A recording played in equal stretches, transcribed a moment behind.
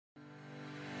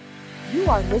You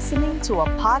are listening to a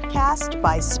podcast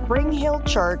by Spring Hill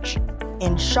Church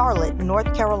in Charlotte,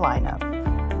 North Carolina.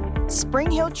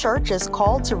 Spring Hill Church is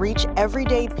called to reach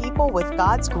everyday people with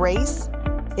God's grace,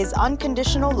 His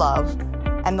unconditional love,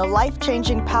 and the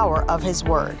life-changing power of His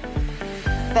Word.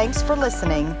 Thanks for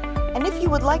listening, and if you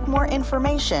would like more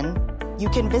information, you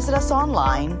can visit us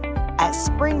online at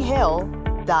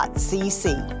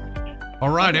springhill.cc. All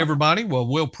right, everybody. Well,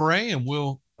 we'll pray and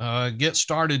we'll get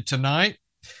started tonight.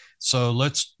 So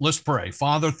let's pray.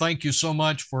 Father, thank you so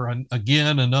much for,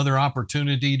 again, another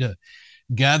opportunity to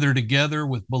gather together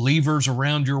with believers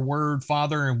around your word,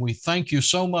 Father, and we thank you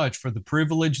so much for the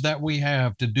privilege that we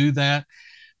have to do that.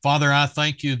 Father, I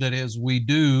thank you that as we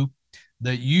do,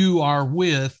 that you are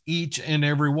with each and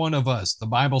every one of us. The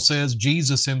Bible says,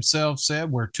 Jesus himself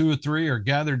said, where two or three are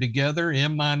gathered together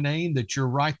in my name, that you're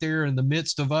right there in the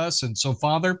midst of us. And so,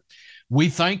 Father, we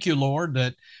thank you, Lord,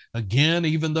 that again,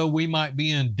 even though we might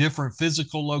be in different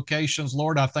physical locations,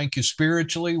 Lord, I thank you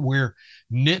spiritually. We're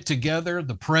knit together.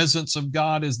 The presence of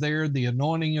God is there. The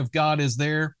anointing of God is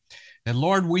there. And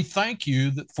Lord, we thank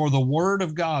you for the word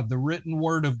of God, the written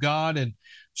word of God. And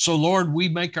so, Lord, we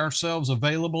make ourselves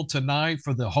available tonight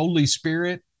for the Holy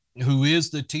Spirit, who is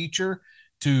the teacher,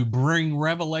 to bring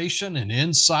revelation and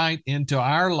insight into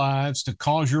our lives, to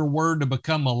cause your word to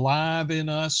become alive in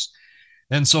us.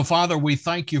 And so, Father, we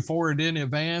thank you for it in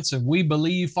advance. And we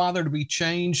believe, Father, to be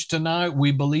changed tonight.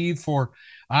 We believe for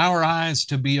our eyes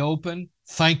to be open.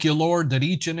 Thank you, Lord, that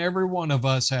each and every one of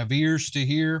us have ears to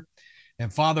hear.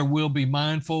 And Father, we'll be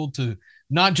mindful to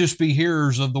not just be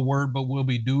hearers of the word, but we'll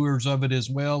be doers of it as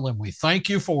well. And we thank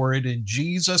you for it in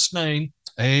Jesus' name.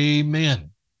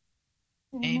 Amen.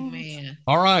 Amen.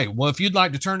 All right. Well, if you'd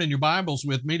like to turn in your Bibles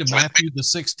with me to Matthew, the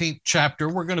 16th chapter,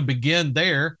 we're going to begin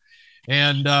there.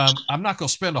 And I'm not going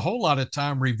to spend a whole lot of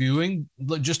time reviewing,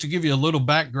 just to give you a little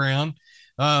background.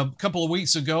 A couple of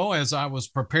weeks ago, as I was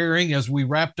preparing, as we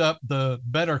wrapped up the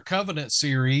Better Covenant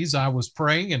series, I was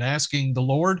praying and asking the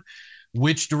Lord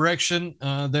which direction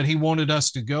that he wanted us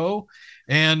to go.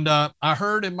 And I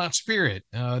heard in my spirit,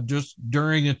 just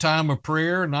during a time of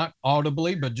prayer, not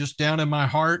audibly, but just down in my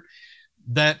heart,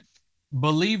 that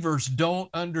believers don't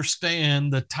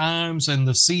understand the times and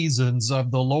the seasons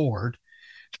of the Lord,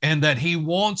 and that he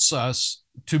wants us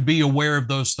to be aware of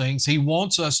those things. He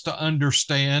wants us to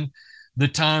understand the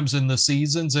times and the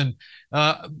seasons. And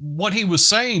what he was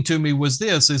saying to me was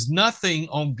this, is nothing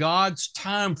on God's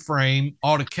time frame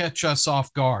ought to catch us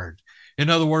off guard. In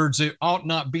other words, it ought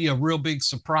not be a real big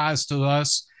surprise to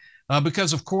us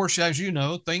because, of course, as you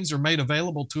know, things are made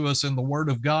available to us in the Word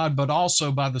of God, but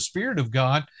also by the Spirit of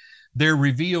God, they're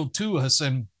revealed to us.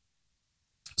 And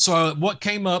so what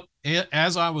came up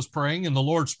as I was praying, and the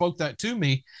Lord spoke that to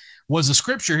me, was a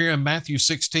scripture here in Matthew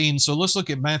 16. So let's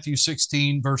look at Matthew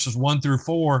 16, verses 1 through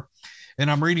 4. And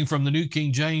I'm reading from the New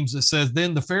King James. It says,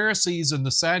 "Then the Pharisees and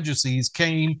the Sadducees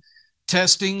came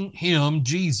testing him,"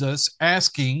 Jesus,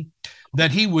 asking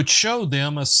that he would show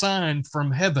them a sign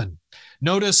from heaven.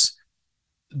 Notice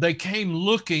they came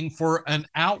looking for an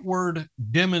outward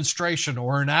demonstration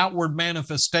or an outward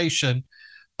manifestation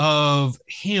of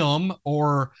him,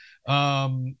 or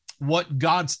what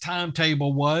God's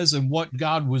timetable was and what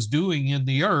God was doing in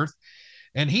the earth.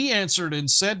 And he answered and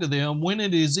said to them, "When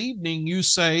it is evening, you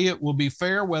say it will be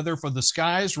fair weather, for the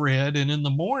sky is red, and in the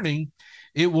morning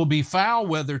it will be foul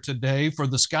weather today, for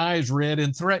the sky is red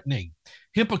and threatening.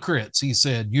 Hypocrites," he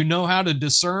said, "you know how to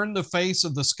discern the face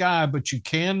of the sky, but you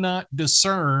cannot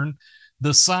discern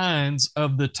the signs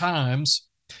of the times.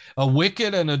 A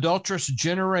wicked and adulterous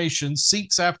generation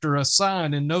seeks after a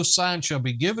sign, and no sign shall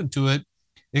be given to it,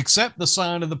 except the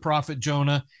sign of the prophet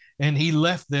Jonah." And he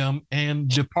left them and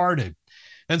departed.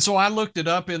 And so I looked it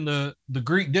up in the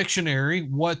Greek dictionary,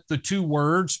 what the two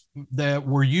words that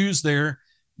were used there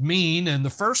mean. And the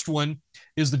first one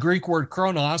is the Greek word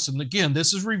chronos. And again,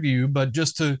 this is review, but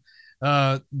just to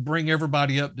bring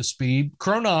everybody up to speed,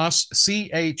 chronos,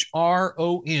 CHRONOS,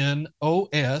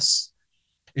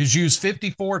 is used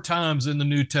 54 times in the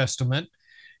New Testament.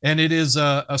 And it is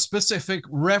a specific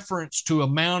reference to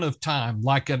amount of time,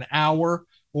 like an hour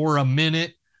or a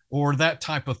minute or that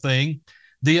type of thing.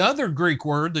 The other Greek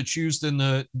word that's used in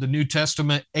the New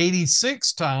Testament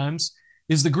 86 times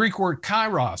is the Greek word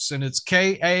kairos, and it's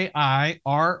Kairos,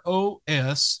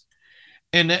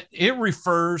 and it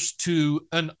refers to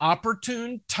an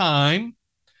opportune time,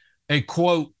 a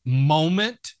quote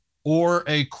moment, or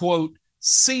a quote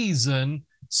season,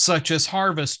 such as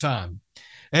harvest time.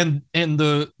 And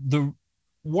the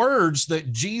words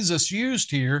that Jesus used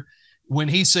here when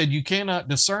he said you cannot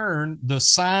discern the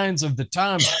signs of the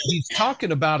times, he's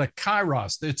talking about a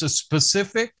kairos. It's a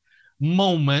specific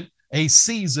moment, a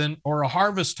season or a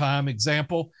harvest time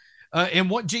example. And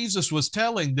what Jesus was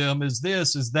telling them is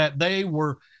that they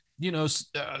were,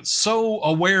 so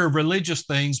aware of religious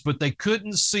things, but they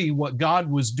couldn't see what God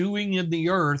was doing in the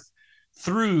earth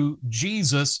through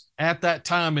Jesus at that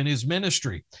time in his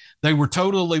ministry. They were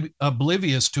totally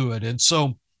oblivious to it. And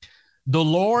so the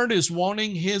Lord is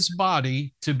wanting his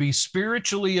body to be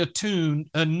spiritually attuned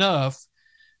enough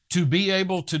to be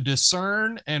able to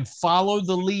discern and follow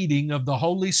the leading of the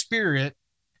Holy Spirit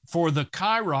for the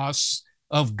kairos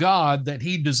of God that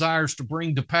he desires to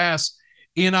bring to pass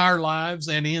in our lives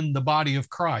and in the body of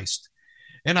Christ.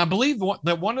 And I believe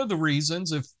that one of the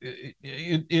reasons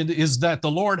is that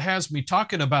the Lord has me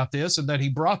talking about this, and that he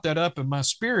brought that up in my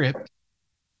spirit,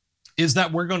 is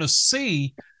that we're going to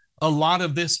see a lot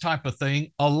of this type of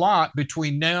thing a lot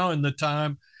between now and the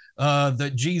time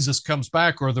that Jesus comes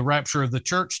back, or the rapture of the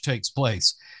church takes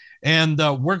place. And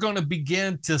we're going to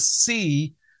begin to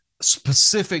see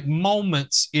specific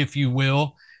moments, if you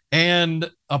will, and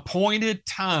appointed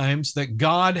times that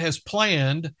God has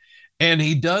planned. And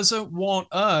he doesn't want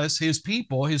us, his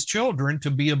people, his children, to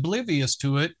be oblivious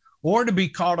to it or to be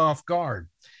caught off guard.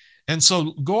 And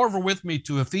so go over with me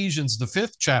to Ephesians, the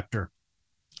 5th chapter.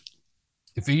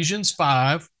 Ephesians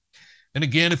 5. And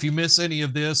again, if you miss any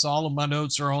of this, all of my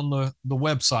notes are on the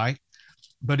website.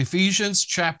 But Ephesians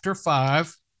chapter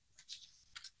 5,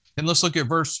 and let's look at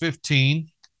verse 15.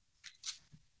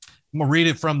 I'm going to read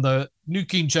it from the New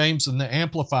King James and the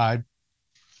Amplified.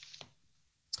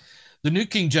 The New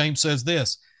King James says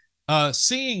this,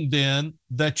 see then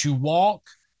that you walk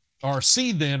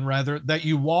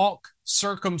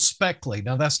circumspectly.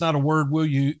 Now, that's not a word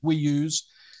we use,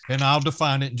 and I'll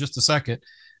define it in just a second.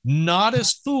 Not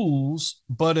as fools,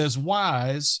 but as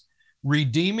wise,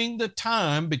 redeeming the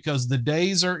time, because the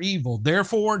days are evil.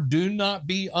 Therefore, do not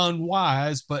be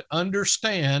unwise, but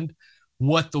understand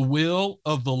what the will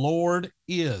of the Lord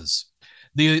is.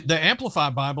 The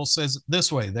Amplified Bible says it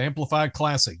this way, the Amplified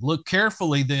Classic: look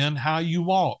carefully then how you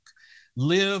walk.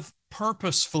 Live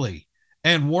purposefully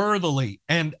and worthily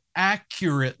and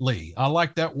accurately. I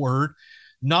like that word.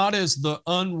 Not as the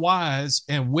unwise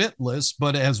and witless,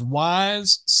 but as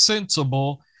wise,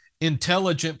 sensible,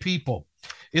 intelligent people.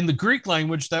 In the Greek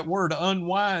language, that word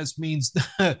unwise means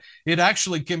it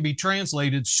actually can be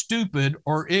translated stupid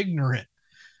or ignorant.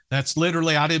 That's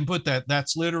literally, I didn't put that.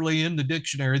 That's literally in the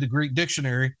dictionary, the Greek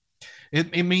dictionary.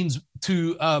 It means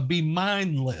to be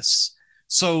mindless.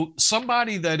 So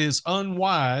somebody that is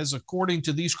unwise, according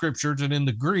to these scriptures and in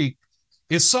the Greek,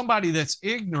 is somebody that's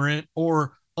ignorant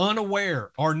or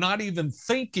unaware, or not even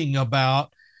thinking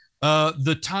about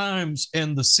the times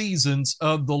and the seasons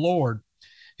of the Lord.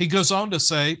 He goes on to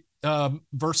say,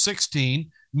 verse 16,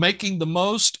 making the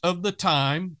most of the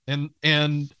time,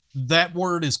 and that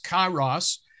word is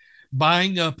kairos,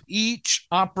 buying up each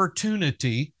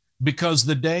opportunity because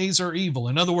the days are evil.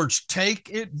 In other words,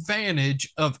 take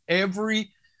advantage of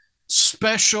every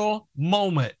special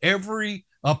moment, every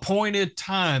appointed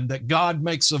time that God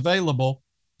makes available.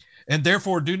 And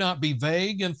therefore, do not be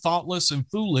vague and thoughtless and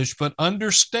foolish, but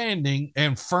understanding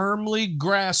and firmly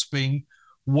grasping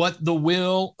what the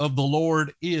will of the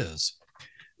Lord is.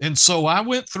 And so I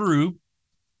went through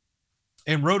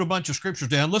and wrote a bunch of scriptures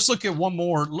down. Let's look at one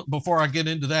more before I get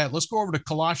into that. Let's go over to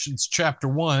Colossians chapter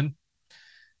 1.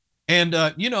 And,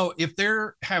 if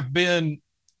there have been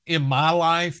in my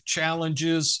life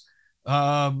challenges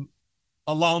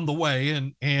along the way,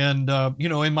 and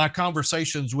in my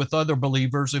conversations with other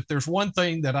believers, if there's one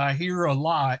thing that I hear a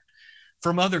lot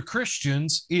from other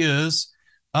Christians is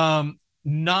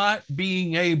not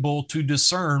being able to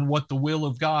discern what the will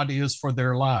of God is for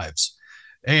their lives.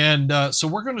 And so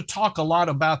we're going to talk a lot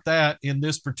about that in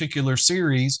this particular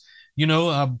series.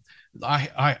 People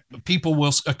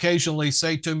will occasionally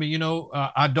say to me,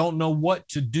 I don't know what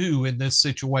to do in this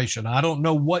situation. I don't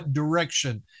know what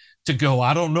direction to go.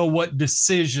 I don't know what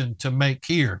decision to make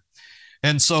here.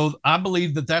 And so I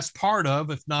believe that that's part of,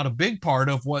 if not a big part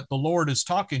of, what the Lord is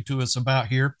talking to us about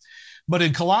here. But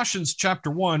in Colossians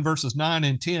chapter 1, verses 9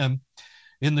 and 10,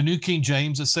 in the New King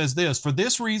James, it says this: for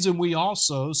this reason we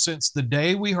also, since the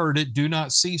day we heard it, do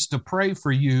not cease to pray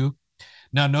for you.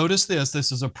 Now notice this.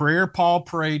 This is a prayer Paul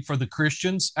prayed for the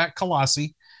Christians at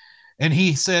Colossae. And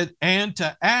he said, and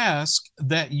to ask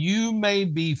that you may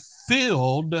be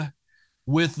filled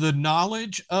with the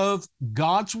knowledge of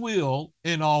God's will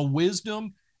in all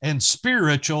wisdom and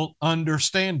spiritual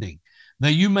understanding,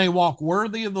 that you may walk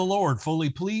worthy of the Lord,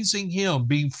 fully pleasing him,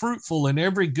 being fruitful in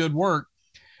every good work,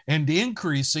 and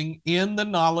increasing in the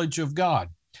knowledge of God.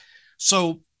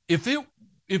 So if the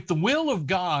will of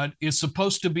God is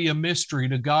supposed to be a mystery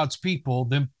to God's people,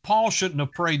 then Paul shouldn't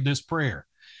have prayed this prayer.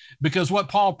 because what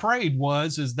Paul prayed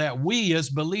is that we as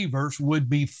believers would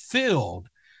be filled,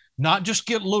 not just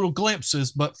get little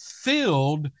glimpses, but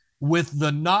filled with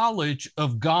the knowledge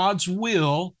of God's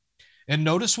will. And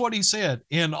notice what he said,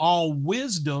 in all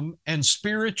wisdom and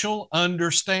spiritual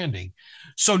understanding.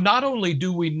 So not only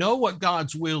do we know what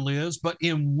God's will is, but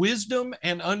in wisdom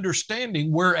and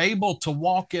understanding, we're able to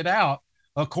walk it out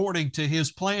according to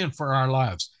his plan for our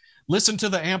lives. Listen to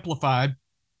the Amplified.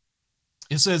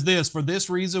 It says this, for this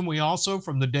reason, we also,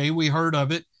 from the day we heard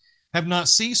of it, have not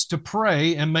ceased to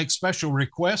pray and make special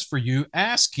requests for you,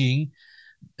 asking,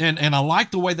 and I like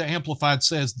the way the Amplified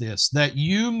says this, that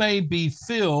you may be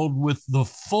filled with the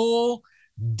full,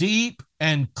 deep,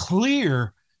 and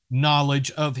clear knowledge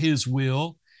of his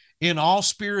will in all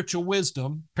spiritual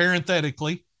wisdom,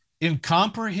 parenthetically, in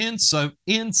comprehensive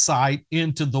insight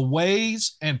into the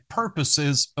ways and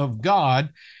purposes of God,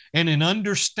 and in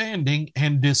understanding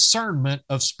and discernment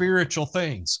of spiritual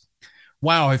things.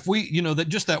 Wow, if we, that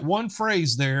just that one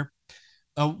phrase there,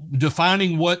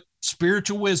 defining what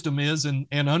spiritual wisdom is and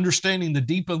understanding the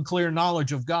deep and clear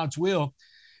knowledge of God's will,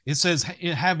 it says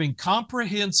having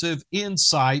comprehensive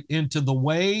insight into the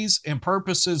ways and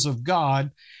purposes of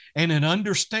God and an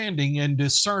understanding and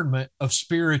discernment of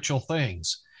spiritual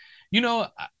things.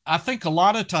 I think a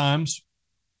lot of times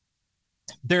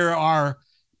there are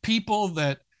people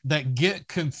that get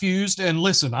confused. And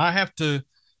listen, I have to,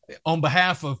 on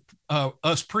behalf of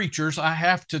us preachers, I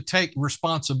have to take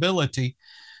responsibility,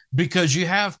 because you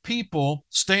have people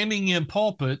standing in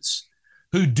pulpits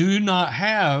who do not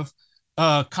have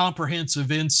comprehensive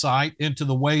insight into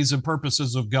the ways and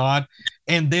purposes of God,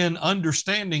 and then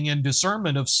understanding and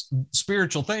discernment of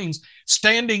spiritual things,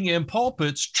 standing in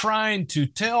pulpits trying to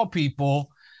tell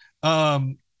people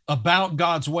about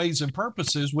God's ways and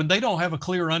purposes when they don't have a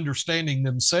clear understanding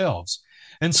themselves.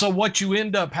 And so what you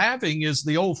end up having is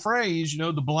the old phrase,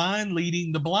 the blind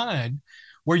leading the blind,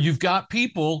 where you've got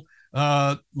people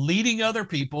leading other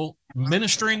people,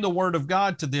 ministering the word of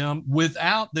God to them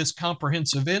without this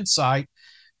comprehensive insight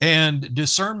and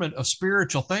discernment of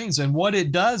spiritual things. And what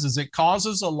it does is it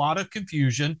causes a lot of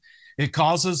confusion. It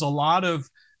causes a lot of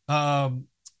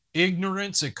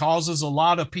ignorance. It causes a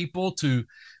lot of people to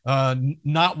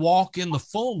not walk in the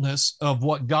fullness of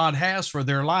what God has for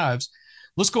their lives.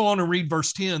 Let's go on and read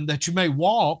verse 10, that you may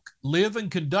walk, live, and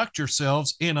conduct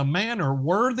yourselves in a manner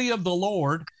worthy of the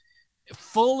Lord,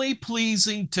 fully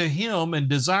pleasing to him and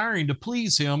desiring to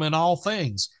please him in all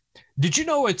things. Did you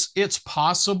know it's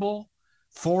possible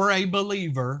for a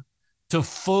believer to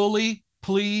fully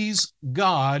please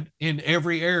God in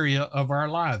every area of our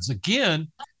lives? Again,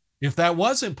 if that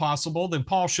wasn't possible, then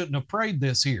Paul shouldn't have prayed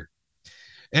this here.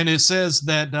 And it says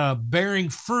that bearing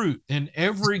fruit in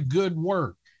every good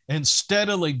work and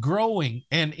steadily growing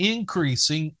and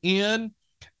increasing in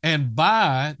and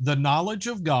by the knowledge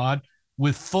of God,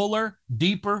 with fuller,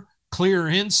 deeper, clear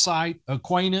insight,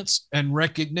 acquaintance, and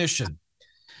recognition.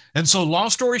 And so, long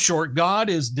story short, God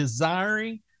is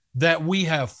desiring that we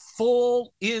have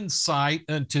full insight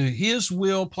into his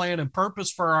will, plan, and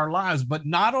purpose for our lives. But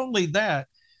not only that,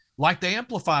 like the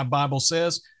Amplified Bible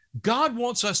says, God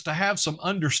wants us to have some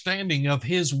understanding of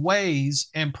his ways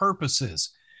and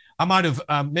purposes. I might have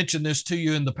mentioned this to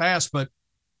you in the past, but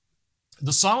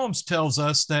the Psalms tells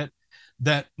us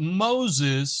that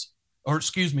Moses,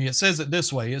 it says it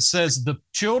this way. It says the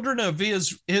children of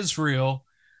Israel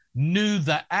knew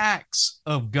the acts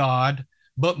of God,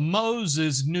 but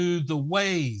Moses knew the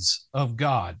ways of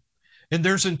God. And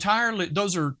those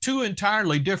are two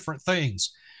entirely different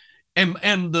things. And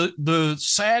the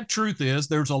sad truth is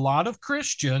there's a lot of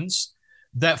Christians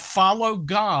that follow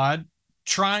God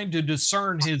trying to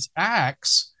discern his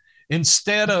acts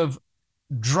instead of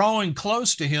drawing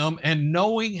close to him and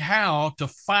knowing how to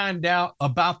find out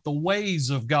about the ways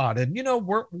of God. And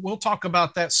we'll talk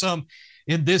about that some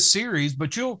in this series,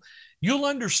 but you'll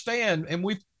understand, and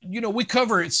we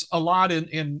cover it a lot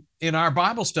in our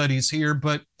Bible studies here,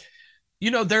 but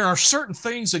there are certain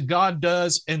things that God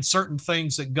does and certain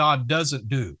things that God doesn't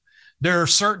do. There are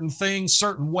certain things,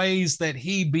 certain ways that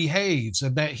he behaves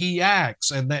and that he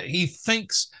acts and that he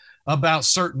thinks about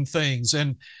certain things.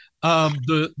 And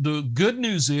the good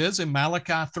news is in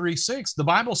Malachi 3:6, the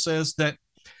Bible says that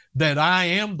I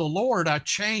am the Lord, I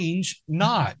change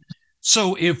not.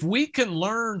 So if we can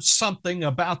learn something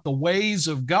about the ways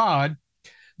of God,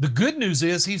 the good news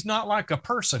is he's not like a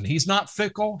person. He's not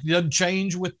fickle. He doesn't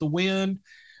change with the wind.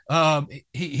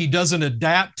 He doesn't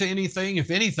adapt to anything. If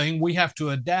anything, we have to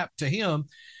adapt to him.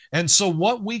 And so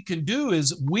what we can do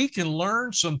is we can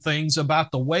learn some things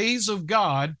about the ways of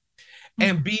God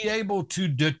and be able to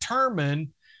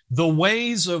determine the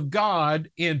ways of God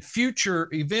in future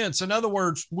events. In other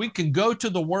words, we can go to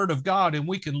the Word of God and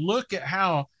we can look at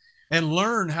how and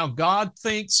learn how God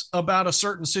thinks about a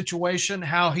certain situation,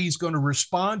 how he's going to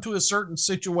respond to a certain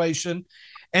situation.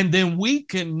 And then we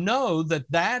can know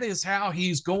that that is how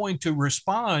he's going to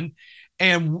respond.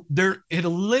 And it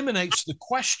eliminates the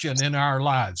question in our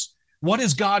lives. What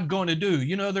is God going to do?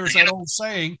 You know, there's that old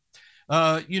saying,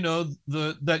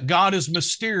 that God is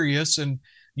mysterious, and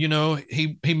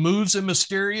he moves in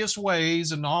mysterious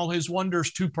ways and all his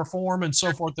wonders to perform, and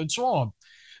so forth and so on.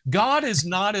 God is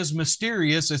not as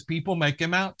mysterious as people make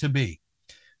him out to be.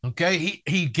 Okay.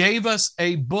 He gave us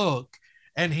a book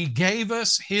and he gave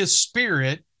us his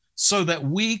spirit so that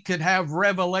we could have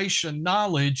revelation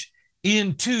knowledge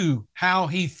into how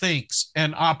he thinks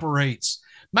and operates.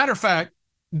 Matter of fact,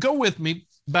 go with me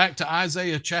back to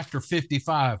Isaiah chapter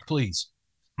 55, please.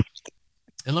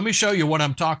 And let me show you what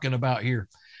I'm talking about here.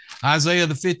 Isaiah,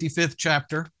 the 55th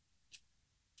chapter.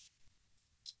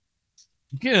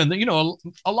 Again,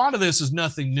 a lot of this is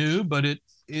nothing new, but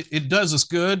it does us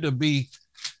good to be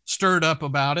stirred up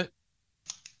about it.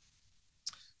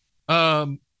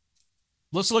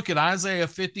 Let's look at Isaiah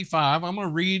 55. I'm going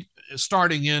to read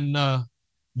starting in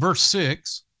verse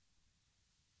 6.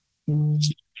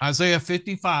 Isaiah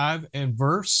 55 and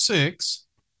verse 6.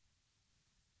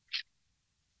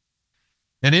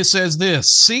 And it says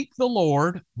this: "Seek the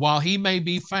Lord while he may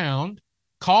be found,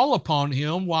 call upon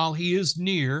him while he is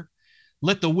near.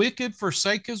 Let the wicked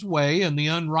forsake his way, and the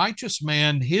unrighteous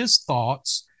man his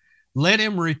thoughts. Let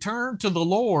him return to the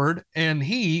Lord, and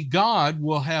he, God,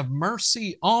 will have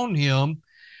mercy on him,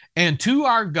 and to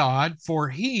our God, for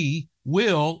he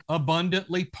will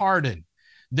abundantly pardon."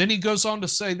 Then he goes on to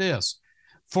say this: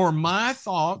 "For my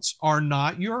thoughts are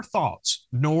not your thoughts,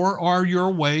 nor are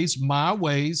your ways my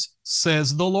ways,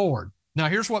 says the Lord." Now,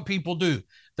 here's what people do.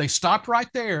 They stop right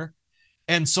there.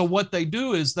 And so what they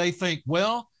do is they think,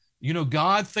 well,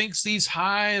 God thinks these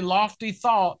high and lofty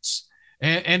thoughts,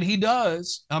 and he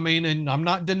does. I mean, and I'm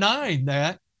not denying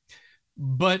that,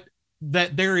 but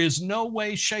that there is no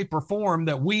way, shape, or form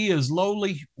that we as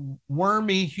lowly,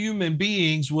 wormy human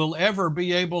beings will ever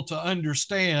be able to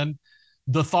understand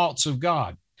the thoughts of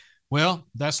God. Well,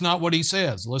 that's not what he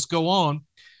says. Let's go on.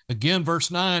 Again,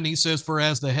 verse 9, he says, "For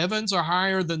as the heavens are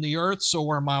higher than the earth, so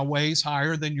are my ways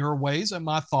higher than your ways, and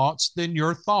my thoughts than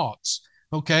your thoughts."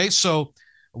 Okay, so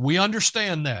we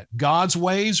understand that God's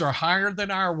ways are higher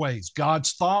than our ways.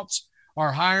 God's thoughts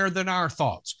are higher than our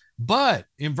thoughts. But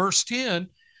in verse 10,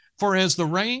 "For as the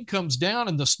rain comes down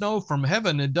and the snow from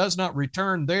heaven and does not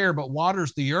return there, but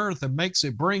waters the earth and makes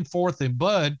it bring forth in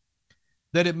bud,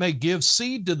 that it may give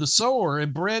seed to the sower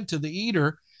and bread to the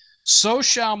eater, so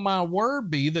shall my word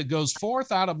be that goes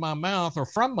forth out of my mouth, or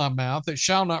from my mouth. It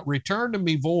shall not return to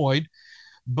me void,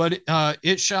 but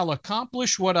it shall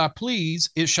accomplish what I please.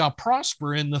 It shall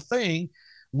prosper in the thing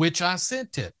which I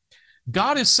sent it."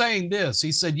 God is saying this.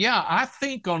 He said, yeah, I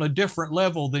think on a different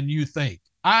level than you think.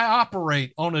 I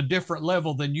operate on a different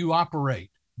level than you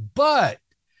operate. But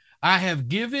I have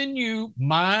given you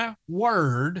my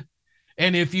word,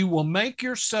 and if you will make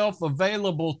yourself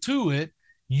available to it,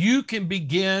 you can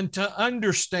begin to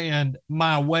understand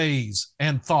my ways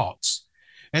and thoughts.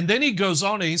 And then he goes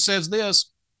on and he says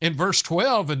this in verse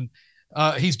 12, and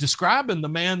he's describing the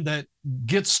man that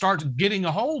started getting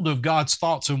a hold of God's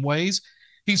thoughts and ways.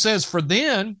 He says, "For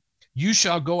then you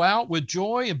shall go out with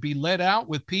joy and be led out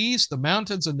with peace. The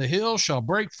mountains and the hills shall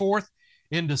break forth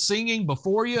into singing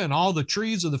before you, and all the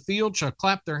trees of the field shall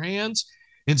clap their hands.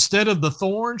 Instead of the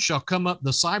thorn shall come up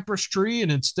the cypress tree,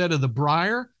 and instead of the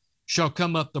briar shall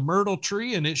come up the myrtle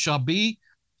tree, and it shall be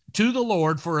to the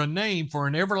Lord for a name, for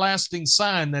an everlasting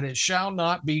sign, that it shall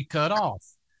not be cut off."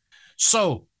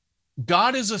 So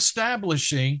God is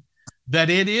establishing that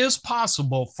it is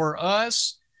possible for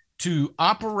us to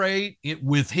operate it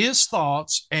with his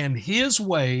thoughts and his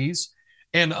ways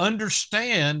and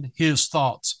understand his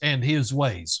thoughts and his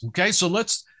ways. Okay, so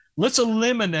let's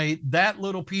eliminate that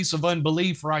little piece of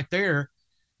unbelief right there,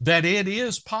 that it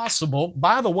is possible.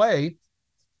 By the way,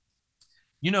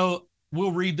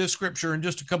 we'll read this scripture in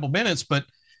just a couple minutes, but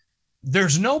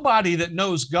there's nobody that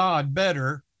knows God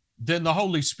better than the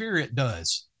Holy Spirit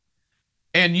does.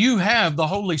 And you have the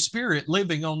Holy Spirit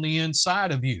living on the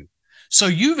inside of you. So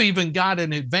you've even got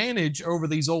an advantage over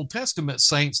these Old Testament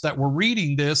saints that were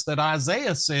reading this, that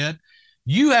Isaiah said,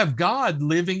 you have God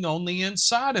living on the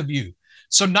inside of you.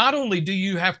 So not only do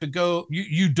you have to go,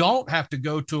 you don't have to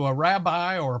go to a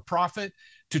rabbi or a prophet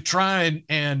to try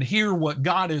and hear what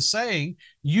God is saying.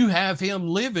 You have him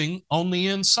living on the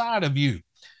inside of you.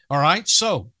 All right.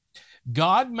 So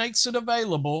God makes it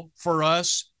available for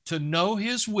us to know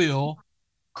his will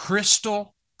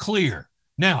crystal clear.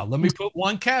 Now, let me put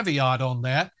one caveat on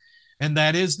that, and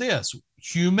that is this.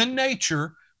 Human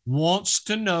nature wants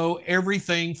to know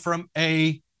everything from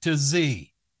A to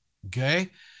Z, okay?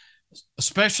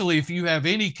 Especially if you have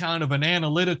any kind of an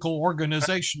analytical,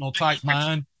 organizational type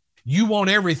mind, you want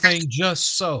everything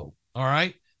just so, all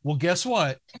right? Well, guess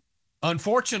what?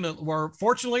 Unfortunately, or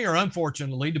fortunately or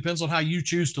unfortunately, depends on how you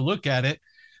choose to look at it,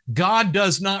 God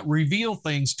does not reveal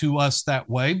things to us that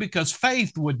way because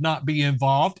faith would not be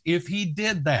involved if he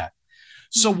did that.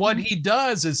 So what he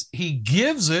does is he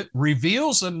gives it,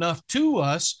 reveals enough to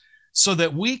us so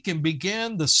that we can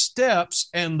begin the steps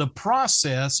and the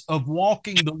process of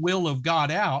walking the will of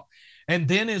God out. And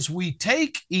then as we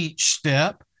take each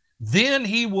step, then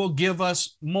he will give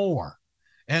us more.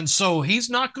 And so he's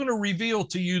not going to reveal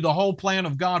to you the whole plan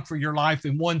of God for your life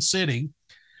in one sitting,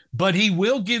 but he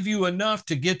will give you enough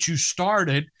to get you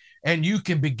started, and you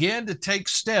can begin to take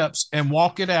steps and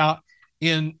walk it out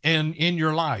in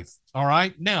your life. All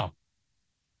right. Now,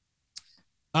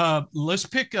 let's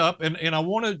pick up, and I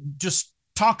want to just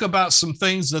talk about some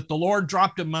things that the Lord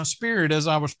dropped in my spirit as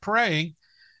I was praying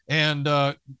and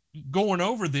going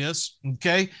over this.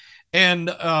 Okay. And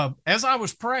as I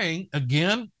was praying,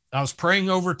 again, I was praying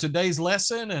over today's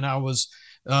lesson, and I was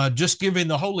just giving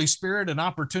the Holy Spirit an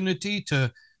opportunity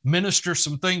to minister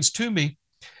some things to me.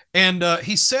 And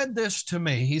he said this to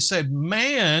me. He said,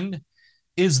 man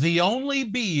is the only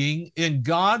being in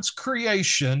God's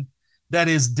creation that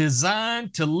is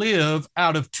designed to live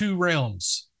out of two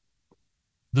realms,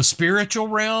 the spiritual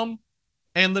realm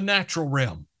and the natural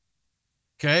realm.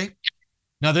 Okay.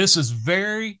 Now, this is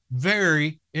very,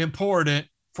 very important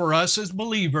for us as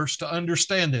believers to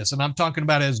understand this. And I'm talking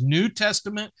about as New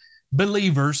Testament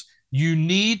believers, you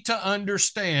need to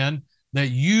understand that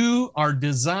you are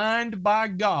designed by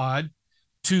God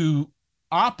to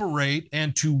operate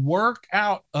and to work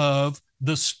out of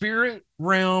the spirit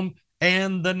realm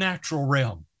and the natural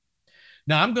realm.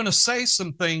 Now, I'm going to say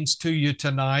some things to you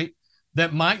tonight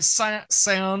that might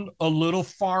sound a little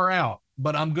far out,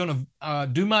 but I'm going to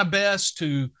do my best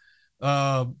to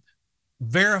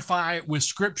verify it with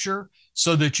scripture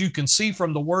so that you can see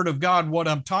from the word of God what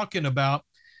I'm talking about.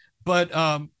 But,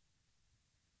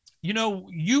 you know,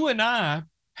 you and I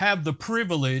have the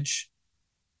privilege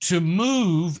to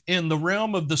move in the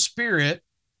realm of the spirit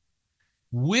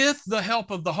with the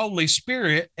help of the Holy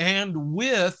Spirit and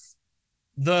with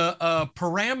the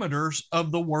parameters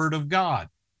of the word of God.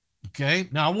 Okay.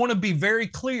 Now, I want to be very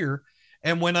clear.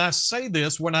 And when I say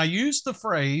this, when I use the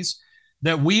phrase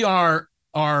that we are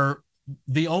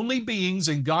the only beings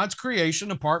in God's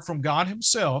creation, apart from God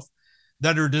himself,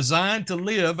 that are designed to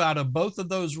live out of both of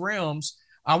those realms,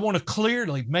 I want to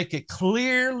clearly make it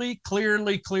clearly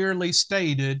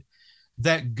stated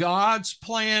that God's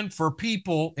plan for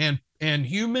people and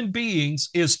human beings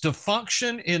is to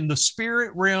function in the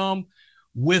spirit realm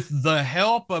with the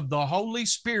help of the Holy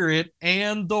Spirit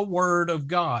and the Word of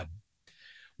God.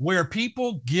 Where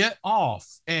people get off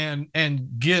and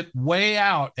get way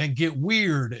out and get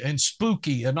weird and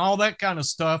spooky and all that kind of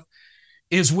stuff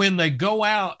is when they go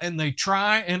out and they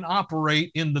try and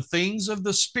operate in the things of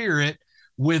the Spirit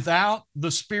without the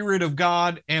Spirit of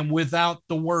God and without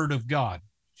the Word of God.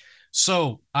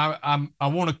 So I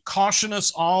want to caution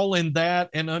us all in that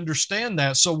and understand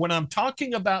that. So when I'm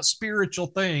talking about spiritual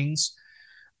things,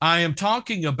 I am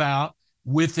talking about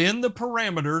within the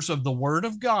parameters of the Word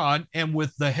of God and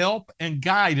with the help and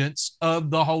guidance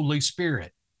of the Holy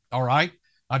Spirit. All right.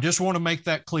 I just want to make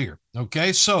that clear.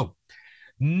 Okay. So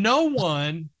no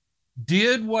one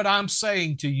did what I'm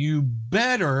saying to you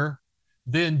better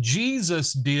than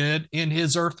Jesus did in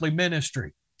his earthly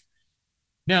ministry.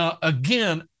 Now,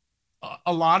 again,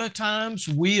 a lot of times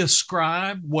we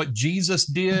ascribe what Jesus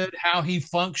did, how he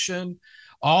functioned,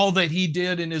 all that he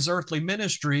did in his earthly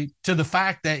ministry to the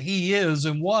fact that he is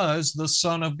and was the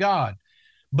Son of God.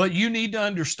 But you need to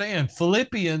understand,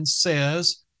 Philippians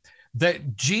says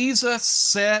that Jesus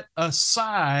set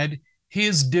aside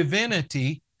his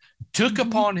divinity, took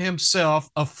upon himself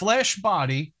a flesh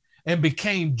body, and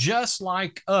became just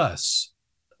like us.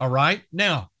 All right.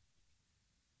 Now,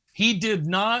 he did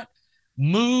not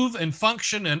move and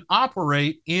function and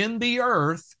operate in the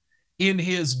earth in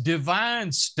his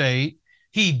divine state.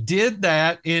 He did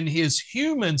that in his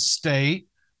human state,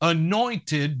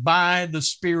 anointed by the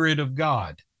Spirit of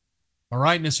God. All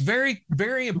right. And it's very,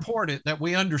 very important that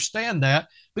we understand that,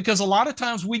 because a lot of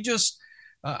times we just,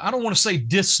 I don't want to say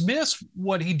dismiss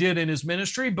what he did in his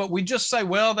ministry, but we just say,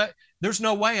 well, that there's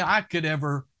no way I could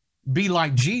ever be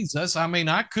like Jesus. I mean,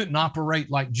 I couldn't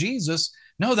operate like Jesus.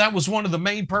 No, that was one of the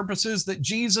main purposes that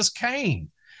Jesus came,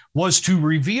 was to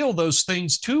reveal those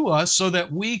things to us so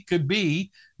that we could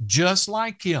be just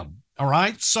like him. All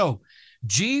right. So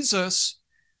Jesus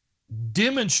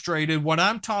demonstrated what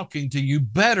I'm talking to you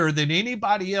better than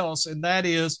anybody else. And that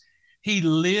is, he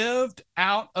lived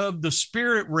out of the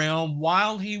spirit realm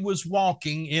while he was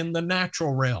walking in the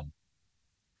natural realm.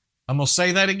 I'm going to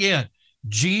say that again.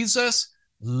 Jesus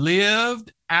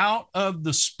lived out of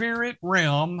the spirit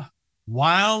realm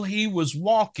while he was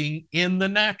walking in the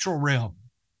natural realm.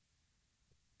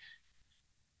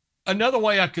 Another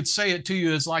way I could say it to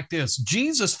you is like this.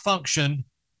 Jesus functioned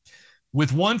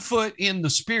with one foot in the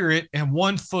spirit and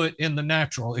one foot in the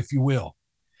natural, if you will.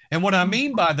 And what I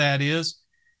mean by that is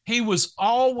he was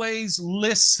always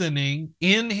listening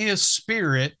in his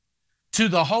spirit to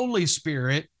the Holy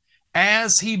Spirit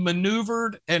as he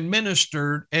maneuvered and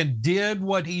ministered and did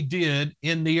what he did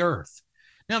in the earth.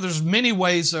 Now, there's many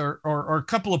ways or a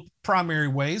couple of primary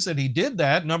ways that he did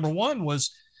that. Number one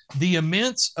was the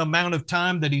immense amount of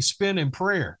time that he spent in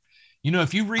prayer. You know,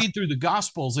 if you read through the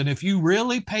Gospels and if you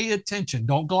really pay attention,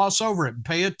 don't gloss over it, and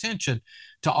pay attention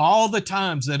to all the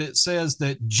times that it says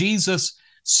that Jesus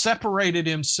separated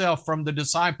himself from the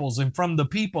disciples and from the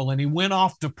people, and he went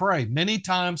off to pray. Many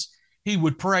times he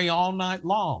would pray all night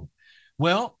long.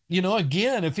 Well, you know,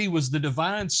 again, if he was the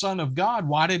divine Son of God,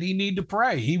 why did he need to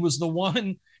pray? He was the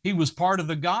one, he was part of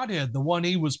the Godhead, the one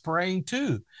he was praying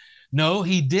to. No,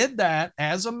 he did that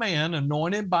as a man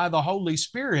anointed by the Holy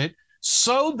Spirit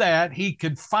so that he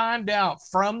could find out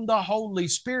from the Holy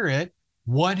Spirit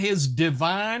what his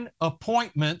divine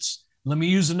appointments, let me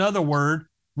use another word,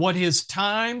 what his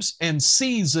times and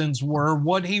seasons were,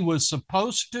 what he was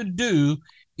supposed to do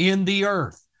in the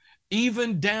earth,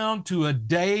 even down to a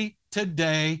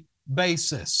day-to-day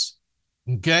basis.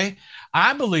 Okay?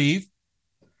 I believe,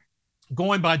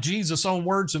 going by Jesus' own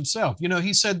words himself, you know,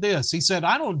 he said this, he said,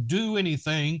 I don't do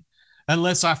anything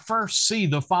unless I first see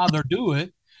the Father do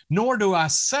it, nor do I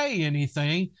say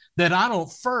anything that I don't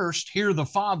first hear the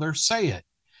Father say it.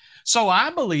 So I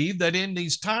believe that in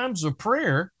these times of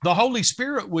prayer, the Holy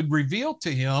Spirit would reveal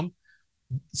to him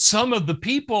some of the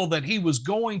people that he was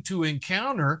going to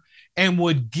encounter and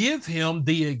would give him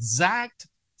the exact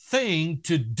thing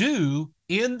to do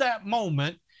in that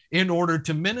moment in order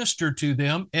to minister to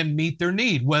them and meet their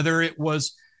need. Whether it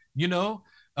was, you know,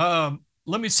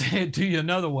 let me say it to you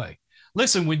another way.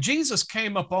 Listen, when Jesus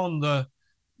came upon the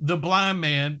blind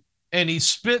man and he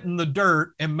spit in the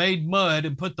dirt and made mud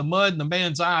and put the mud in the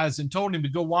man's eyes and told him to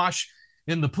go wash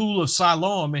in the pool of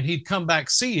Siloam and he'd come back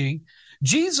seeing,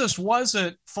 Jesus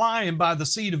wasn't flying by the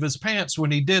seat of his pants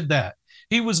when he did that.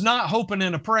 He was not hoping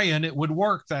and a praying it would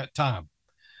work that time.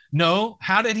 No,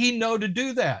 how did he know to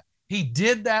do that? He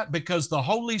did that because the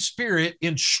Holy Spirit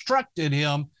instructed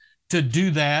him to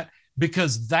do that,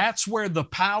 because that's where the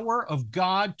power of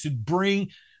God to bring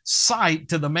sight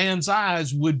to the man's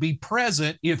eyes would be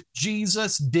present if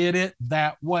Jesus did it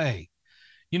that way.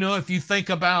 You know, if you think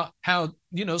about how,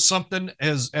 you know, something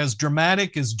as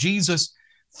dramatic as Jesus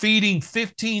feeding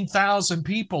 15,000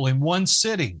 people in one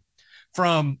sitting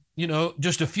from, you know,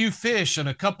 just a few fish and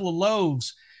a couple of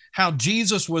loaves, how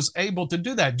Jesus was able to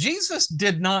do that. Jesus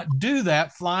did not do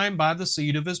that flying by the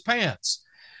seat of his pants.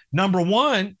 Number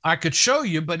one, I could show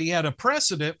you, but he had a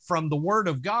precedent from the Word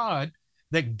of God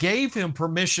that gave him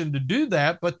permission to do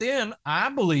that. But then I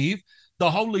believe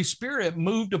the Holy Spirit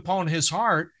moved upon his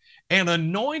heart and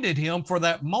anointed him for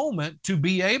that moment to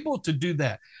be able to do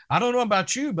that. I don't know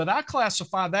about you, but I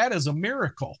classify that as a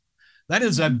miracle. That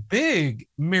is a big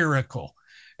miracle.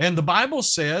 And the Bible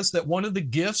says that one of the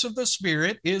gifts of the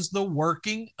Spirit is the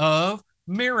working of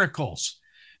miracles.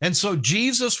 And so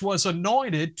Jesus was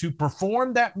anointed to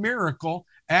perform that miracle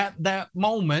at that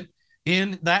moment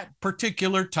in that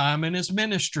particular time in his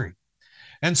ministry.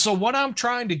 And so what I'm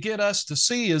trying to get us to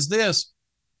see is this,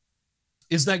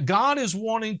 is that God is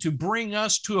wanting to bring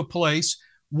us to a place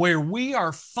where we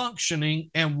are functioning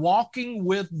and walking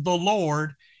with the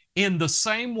Lord in the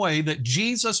same way that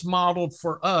Jesus modeled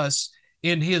for us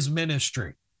in his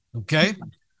ministry. Okay.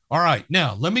 All right.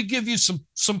 Now let me give you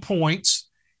some points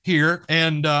here,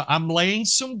 and I'm laying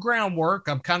some groundwork.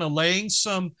 I'm kind of laying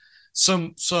some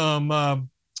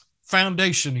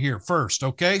foundation here first.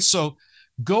 Okay. So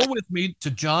go with me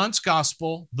to John's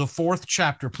Gospel, the 4th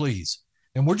chapter, please.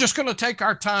 And we're just going to take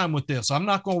our time with this. I'm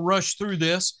not going to rush through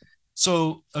this.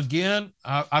 So again,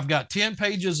 I've got 10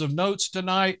 pages of notes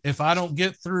tonight. If I don't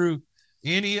get through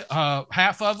any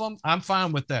half of them, I'm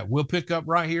fine with that. We'll pick up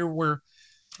right here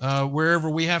wherever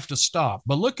we have to stop.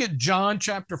 But look at John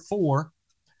chapter 4.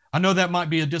 I know that might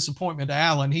be a disappointment to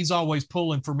Alan. He's always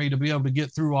pulling for me to be able to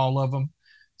get through all of them.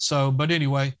 So, but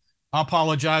anyway, I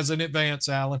apologize in advance,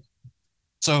 Alan.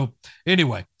 So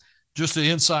anyway, Just an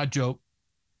inside joke.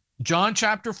 John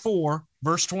chapter 4,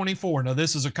 verse 24. Now,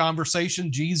 this is a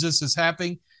conversation Jesus is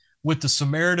having with the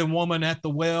Samaritan woman at the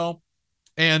well.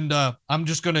 And I'm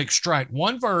just going to extract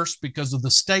one verse because of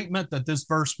the statement that this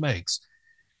verse makes.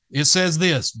 It says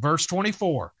this, verse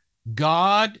 24,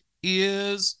 God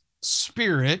is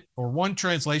spirit, or one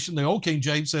translation, the Old King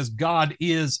James says God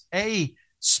is a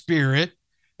spirit,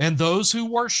 and those who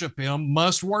worship him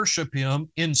must worship him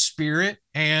in spirit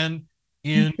and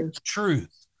in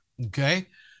truth. Okay,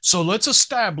 so let's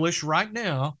establish right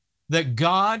now that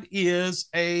God is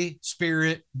a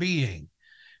spirit being.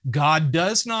 God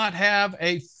does not have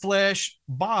a flesh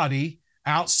body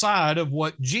outside of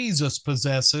what Jesus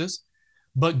possesses,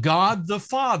 but God the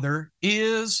Father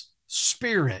is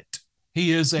spirit.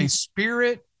 He is a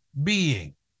spirit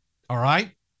being. All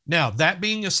right. Now, that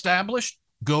being established,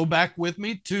 go back with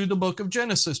me to the book of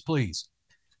Genesis, please.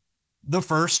 The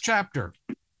first chapter.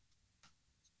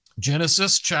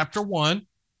 Genesis chapter 1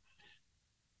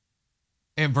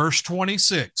 and verse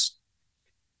 26.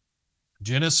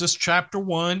 Genesis chapter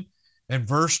 1 and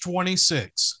verse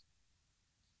 26.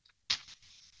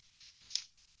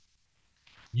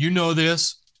 You know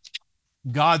this.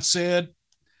 God said,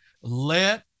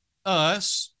 let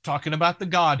us, talking about the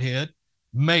Godhead,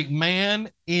 make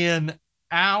man in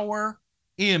our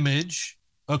image,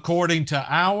 according to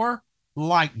our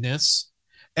likeness,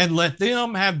 and let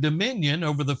them have dominion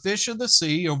over the fish of the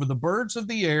sea, over the birds of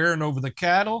the air, and over the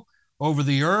cattle, over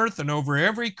the earth, and over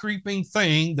every creeping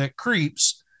thing that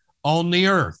creeps on the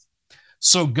earth.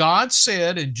 So God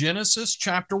said in Genesis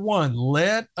chapter 1,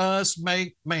 let us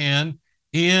make man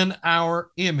in our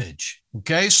image.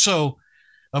 Okay, so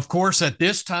of course, at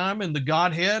this time in the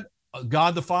Godhead,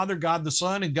 God the Father, God the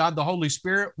Son, and God the Holy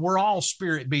Spirit, we're all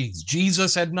spirit beings.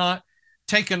 Jesus had not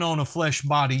taken on a flesh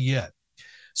body yet.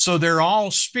 So they're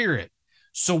all spirit.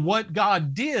 So what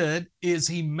God did is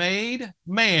he made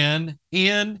man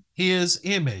in his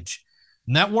image.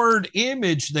 And that word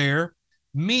image there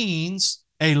means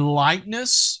a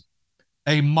likeness,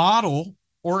 a model,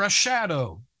 or a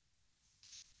shadow.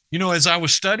 You know, as I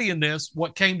was studying this,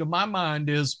 what came to my mind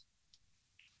is,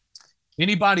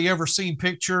 anybody ever seen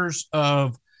pictures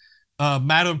of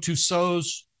Madame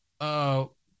Tussauds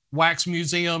wax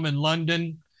museum in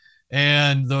London,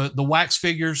 and the wax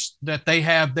figures that they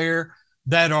have there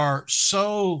that are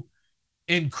so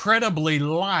incredibly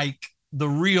like the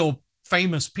real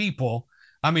famous people?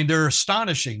 I mean, they're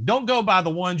astonishing. Don't go by the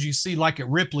ones you see like at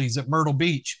Ripley's at Myrtle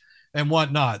Beach and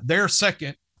whatnot. They're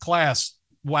second class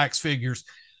wax figures.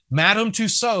 Madame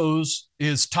Tussauds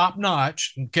is top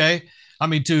notch. Okay. I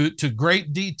mean, to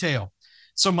great detail.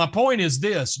 So my point is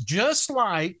this: just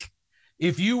like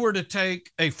if you were to take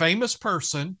a famous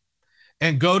person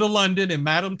and go to London and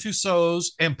Madame Tussauds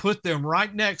and put them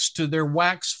right next to their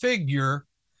wax figure,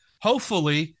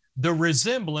 hopefully the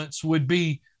resemblance would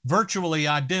be virtually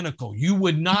identical. You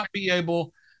would not be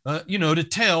able, to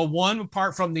tell one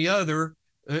apart from the other,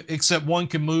 except one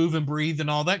can move and breathe and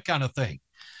all that kind of thing.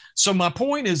 So my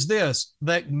point is this,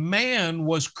 that man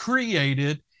was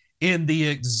created in the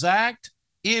exact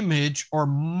image or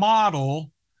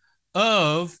model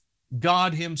of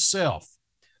God himself.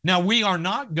 Now, we are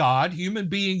not God. Human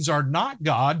beings are not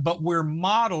God, but we're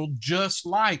modeled just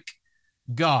like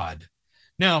God.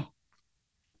 Now,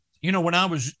 when I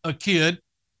was a kid,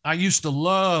 I used to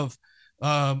love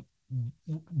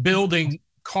building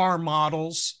car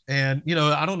models. And,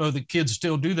 I don't know that kids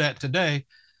still do that today,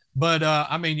 but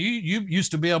you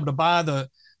used to be able to buy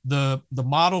the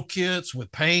model kits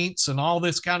with paints and all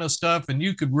this kind of stuff, and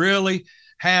you could really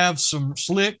have some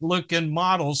slick looking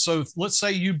models. So let's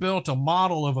say you built a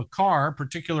model of a car,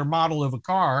 particular model of a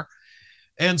car,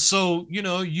 and so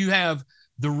you have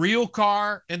the real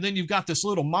car, and then you've got this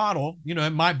little model.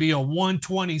 It might be a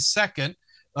 1/22nd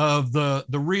of the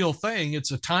real thing.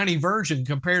 It's a tiny version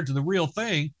compared to the real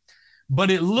thing, but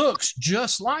it looks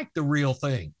just like the real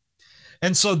thing.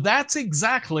 And so that's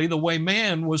exactly the way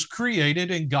man was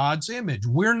created in God's image.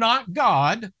 We're not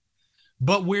God,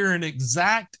 but we're an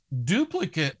exact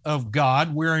duplicate of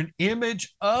God. We're an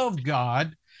image of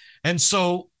God. And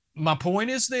so my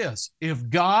point is this: if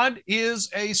God is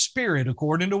a spirit,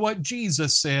 according to what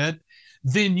Jesus said,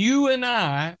 then you and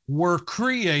I were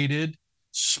created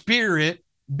spirit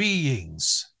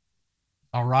beings.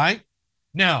 All right?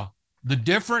 Now, the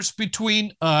difference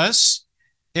between us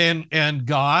and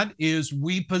God is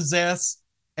we possess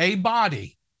a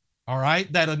body, all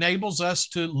right, that enables us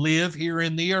to live here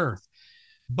in the earth.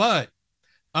 But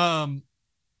I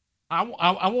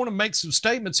want to make some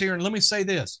statements here, and let me say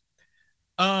this.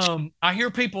 I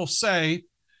hear people say,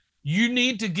 you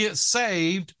need to get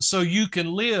saved so you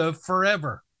can live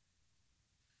forever.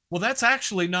 Well, that's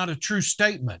actually not a true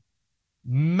statement.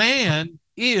 Man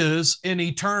is an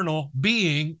eternal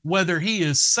being, whether he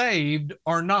is saved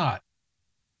or not.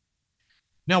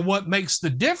 Now, what makes the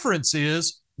difference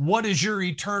is, what is your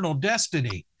eternal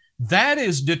destiny? That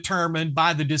is determined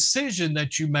by the decision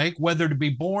that you make, whether to be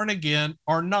born again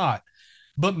or not.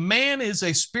 But man is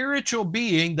a spiritual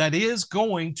being that is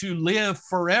going to live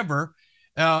forever.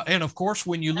 And of course,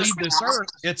 when you leave this earth,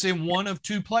 it's in one of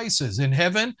two places, in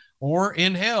heaven or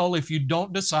in hell, if you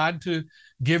don't decide to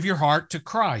give your heart to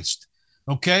Christ.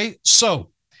 Okay,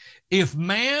 so if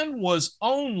man was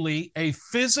only a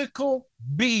physical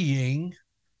being,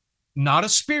 not a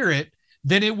spirit,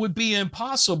 then it would be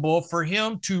impossible for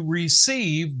him to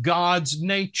receive God's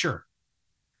nature,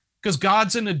 because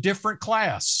God's in a different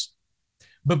class.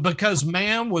 But because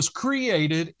man was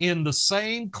created in the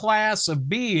same class of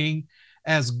being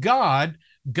as God,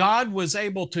 God was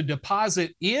able to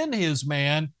deposit in his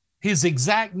man his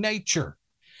exact nature.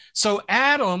 So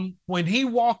Adam, when he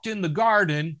walked in the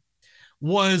garden,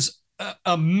 was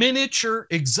a miniature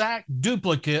exact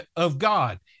duplicate of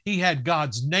God. He had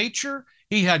God's nature,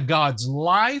 he had God's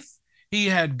life, he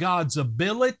had God's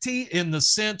ability in the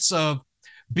sense of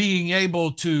being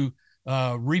able to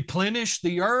replenish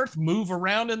the earth, move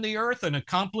around in the earth, and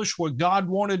accomplish what God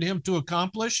wanted him to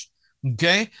accomplish.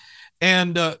 Okay.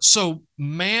 And so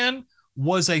man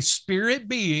was a spirit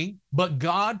being, but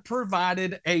God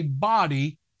provided a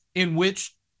body in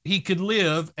which he could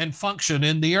live and function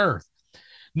in the earth.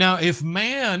 Now, if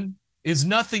man is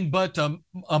nothing but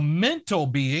a mental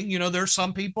being, you know, there's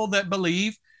some people that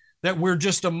believe that we're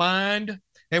just a mind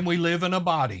and we live in a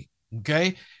body.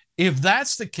 Okay. If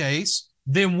that's the case,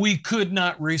 then we could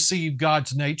not receive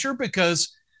God's nature,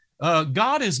 because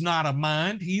God is not a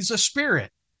mind, he's a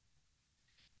spirit.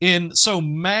 And so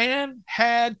man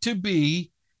had to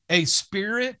be a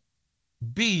spirit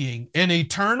being, an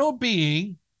eternal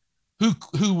being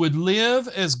who would live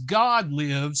as God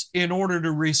lives in order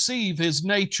to receive his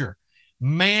nature.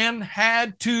 Man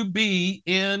had to be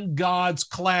in God's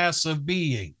class of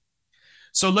being.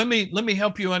 So let me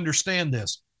help you understand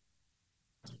this.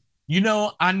 You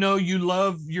know, I know you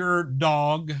love your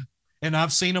dog, and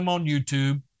I've seen them on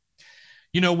YouTube,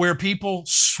 you know, where people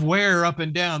swear up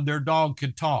and down their dog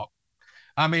can talk.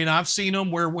 I mean, I've seen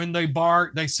them where when they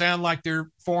bark, they sound like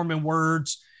they're forming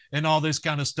words and all this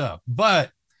kind of stuff.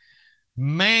 But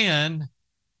man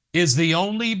is the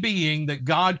only being that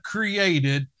God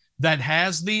created that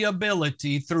has the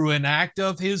ability, through an act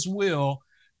of his will,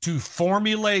 to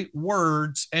formulate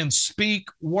words and speak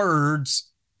words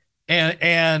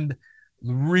and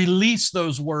release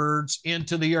those words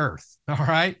into the earth. All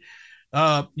right.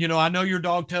 You know, I know your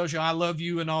dog tells you I love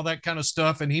you and all that kind of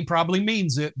stuff, and he probably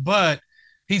means it, but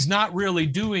he's not really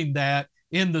doing that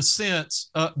in the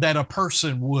sense that a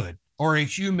person would or a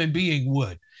human being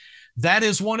would. That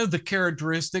is one of the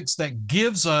characteristics that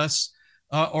gives us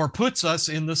or puts us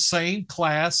in the same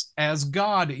class as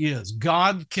God is.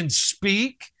 God can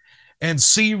speak and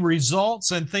see results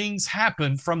and things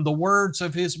happen from the words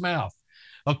of his mouth.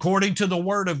 According to the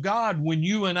word of God, when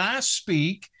you and I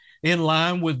speak in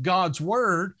line with God's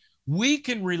word, we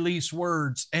can release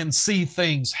words and see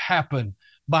things happen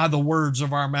by the words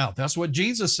of our mouth. That's what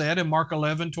Jesus said in Mark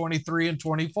 11:23 and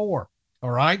 24.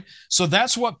 All right. So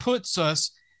that's what puts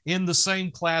us in the same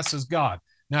class as God.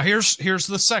 Now, here's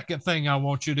the second thing I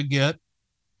want you to get.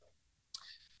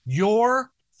 Your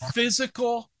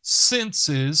physical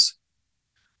senses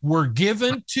were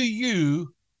given to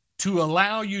you to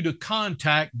allow you to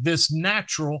contact this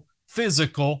natural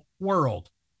physical world.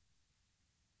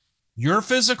 Your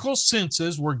physical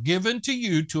senses were given to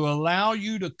you to allow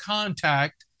you to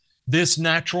contact this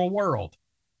natural world.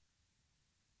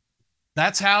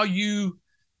 That's how you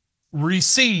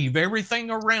receive everything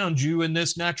around you in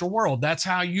this natural world. That's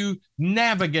how you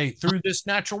navigate through this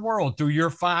natural world, through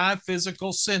your 5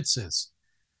 physical senses.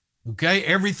 Okay,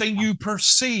 everything you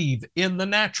perceive in the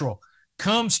natural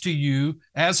comes to you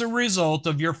as a result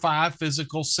of your 5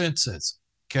 physical senses.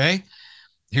 Okay,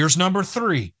 here's number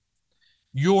 3.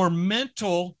 Your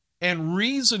mental and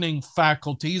reasoning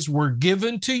faculties were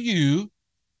given to you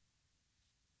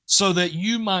so that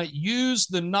you might use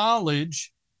the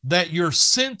knowledge that your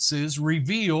senses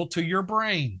reveal to your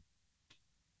brain.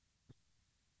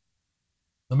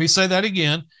 Let me say that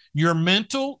again. Your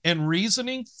mental and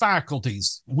reasoning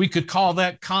faculties, we could call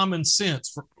that common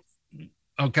sense,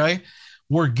 okay,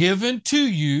 were given to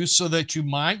you so that you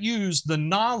might use the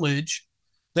knowledge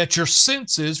that your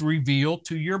senses reveal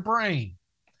to your brain.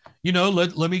 You know,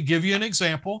 let me give you an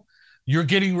example. You're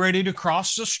getting ready to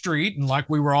cross the street, and like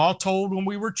we were all told when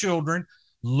we were children,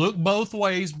 look both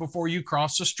ways before you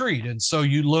cross the street. And so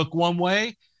you look one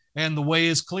way and the way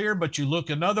is clear, but you look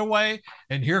another way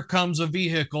and here comes a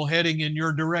vehicle heading in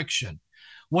your direction.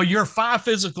 Well, your 5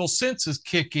 physical senses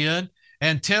kick in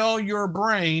and tell your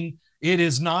brain it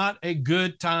is not a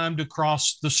good time to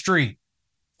cross the street.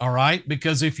 All right.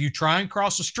 Because if you try and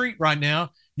cross the street right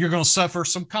now, you're going to suffer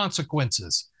some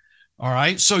consequences. All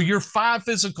right. So your 5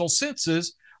 physical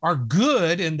senses are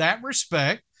good in that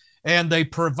respect, and they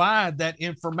provide that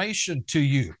information to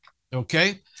you.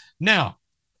 Okay. Now,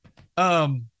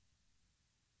 I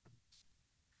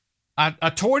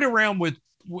toyed around with,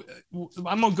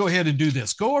 I'm going to go ahead and do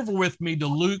this. Go over with me to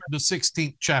Luke, the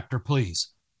 16th chapter,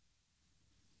 please.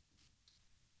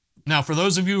 Now, for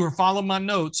those of you who are following my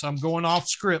notes, I'm going off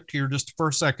script here just for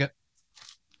a second.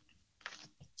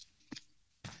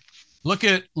 Look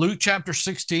at Luke chapter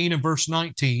 16 and verse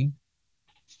 19,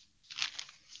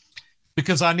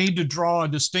 because I need to draw a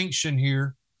distinction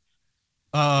here,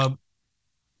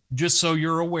 just so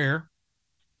you're aware.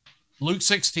 Luke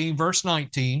 16, verse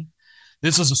 19.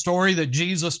 This is a story that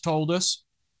Jesus told us.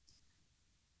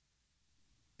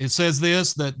 It says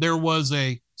this, that there was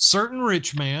a certain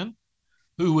rich man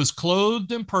who was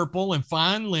clothed in purple and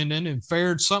fine linen and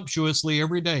fared sumptuously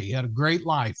every day. He had a great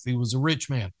life. He was a rich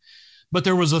man. But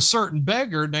there was a certain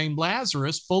beggar named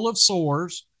Lazarus, full of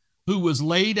sores, who was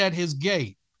laid at his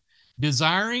gate,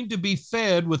 desiring to be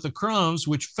fed with the crumbs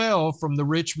which fell from the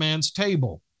rich man's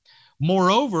table.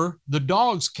 Moreover, the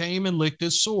dogs came and licked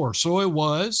his sore. So it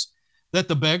was that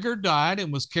the beggar died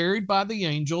and was carried by the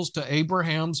angels to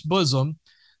Abraham's bosom.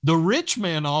 The rich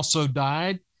man also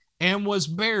died and was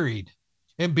buried.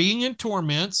 And being in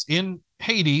torments in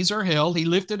Hades or hell, he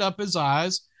lifted up his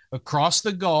eyes across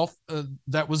the gulf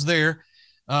that was there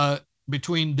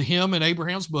between him and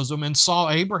Abraham's bosom, and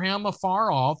saw Abraham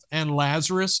afar off and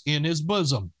Lazarus in his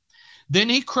bosom. Then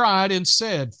he cried and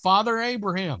said, Father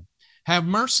Abraham, have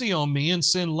mercy on me, and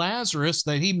send Lazarus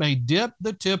that he may dip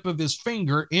the tip of his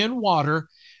finger in water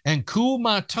and cool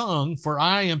my tongue, for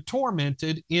I am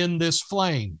tormented in this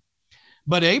flame.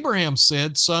 But Abraham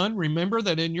said, Son, remember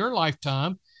that in your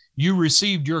lifetime you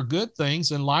received your good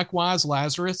things, and likewise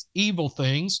Lazarus evil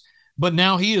things, but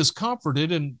now he is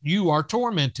comforted and you are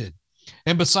tormented.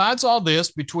 And besides all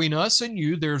this, between us and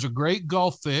you, there's a great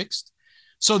gulf fixed,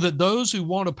 so that those who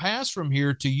want to pass from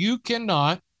here to you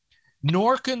cannot,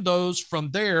 nor can those from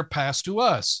there pass to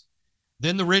us.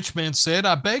 Then the rich man said,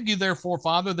 I beg you therefore,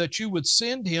 Father, that you would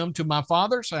send him to my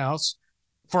father's house,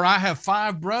 for I have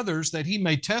 5 brothers, that he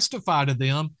may testify to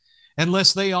them,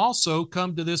 unless they also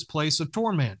come to this place of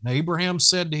torment. And Abraham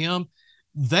said to him,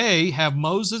 they have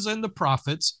Moses and the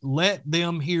prophets, let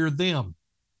them hear them.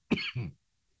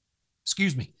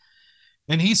 Excuse me.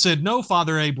 And he said, No,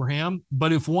 Father Abraham,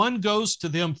 but if one goes to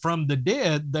them from the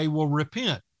dead, they will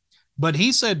repent. But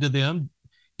he said to them,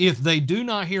 if they do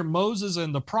not hear Moses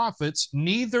and the prophets,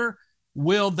 neither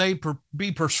will they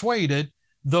be persuaded,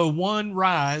 though one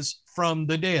rise from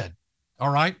the dead.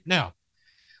 All right. Now,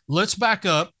 let's back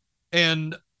up.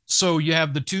 And so you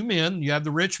have the 2 men, you have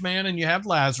the rich man, and you have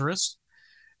Lazarus.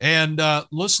 And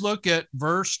let's look at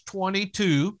verse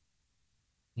 22.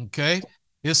 Okay.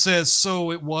 It says,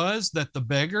 So it was that the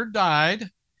beggar died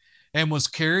and was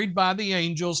carried by the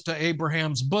angels to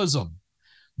Abraham's bosom.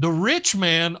 The rich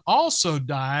man also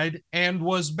died and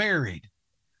was buried.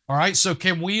 All right. So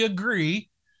can we agree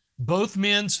both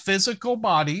men's physical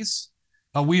bodies,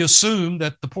 we assume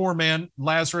that the poor man,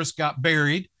 Lazarus, got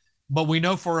buried, but we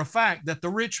know for a fact that the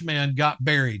rich man got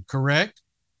buried, correct?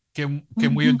 Can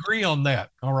we agree on that?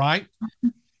 All right.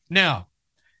 Now,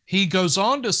 he goes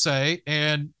on to say,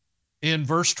 and in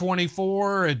verse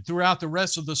 24 and throughout the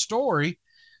rest of the story,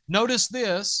 notice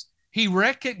this, he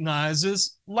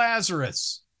recognizes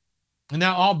Lazarus.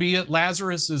 Now, albeit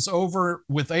Lazarus is over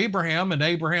with Abraham in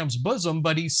Abraham's bosom,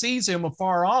 but he sees him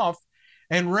afar off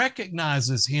and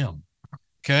recognizes him.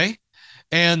 Okay.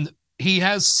 And he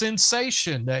has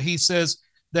sensation that he says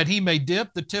that he may dip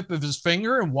the tip of his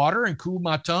finger in water and cool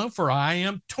my tongue, for I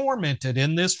am tormented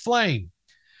in this flame.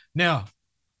 Now,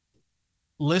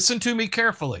 listen to me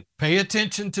carefully. Pay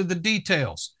attention to the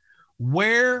details.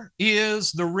 Where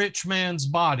is the rich man's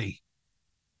body?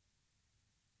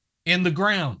 In the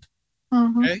ground.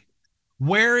 Okay.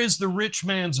 Where is the rich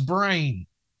man's brain?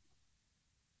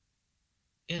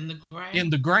 In the ground. In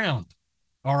the ground.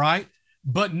 All right.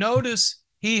 But notice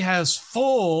he has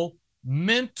full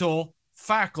mental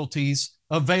faculties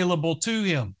available to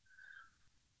him.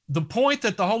 The point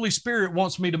that the Holy Spirit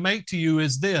wants me to make to you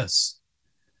is this.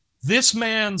 This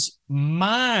man's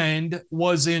mind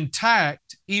was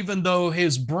intact, even though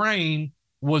his brain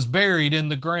was buried in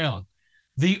the ground.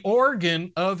 The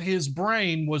organ of his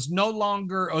brain was no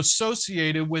longer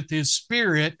associated with his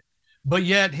spirit, but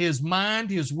yet his mind,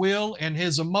 his will, and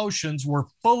his emotions were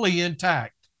fully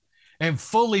intact and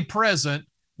fully present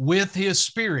with his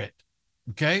spirit.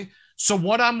 Okay. So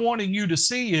what I'm wanting you to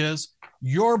see is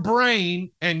your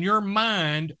brain and your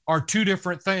mind are two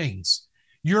different things.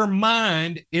 Your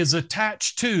mind is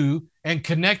attached to and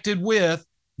connected with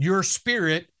your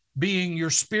spirit, being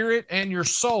your spirit and your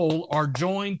soul are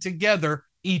joined together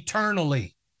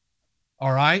eternally.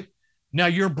 All right. Now,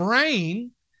 your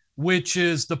brain, which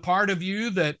is the part of you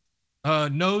that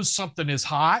knows something is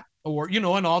hot, or, and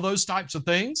all those types of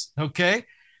things. Okay.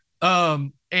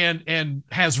 And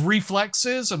has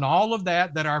reflexes and all of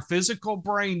that our physical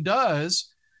brain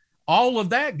does, all of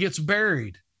that gets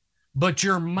buried, but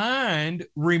your mind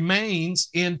remains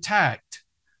intact.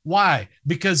 Why?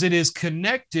 Because it is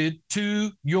connected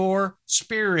to your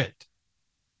spirit.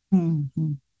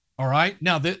 Mm-hmm. All right.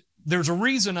 Now there's a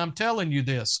reason I'm telling you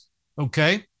this.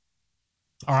 Okay.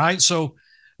 All right. So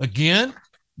again,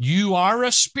 you are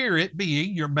a spirit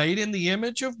being. You're made in the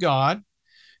image of God.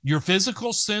 Your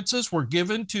physical senses were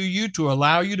given to you to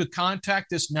allow you to contact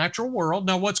this natural world.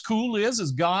 Now, what's cool is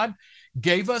God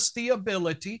gave us the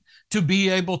ability to be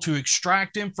able to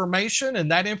extract information,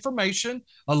 and that information,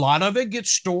 a lot of it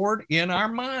gets stored in our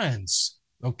minds.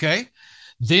 Okay.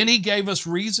 Then he gave us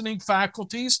reasoning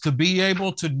faculties to be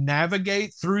able to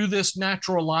navigate through this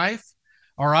natural life.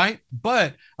 All right.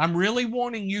 But I'm really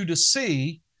wanting you to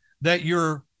see that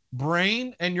your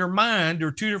brain and your mind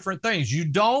are two different things. You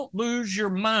don't lose your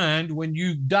mind when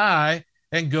you die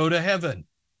and go to heaven.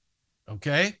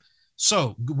 Okay.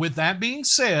 So with that being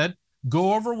said,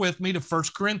 go over with me to 1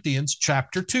 Corinthians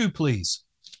chapter 2, please.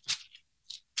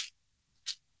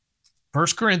 1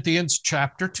 Corinthians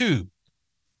chapter 2.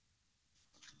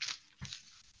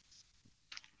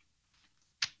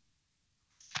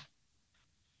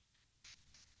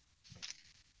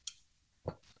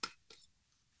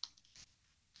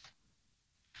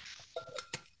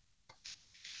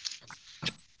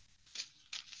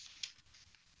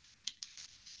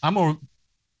 I'm going to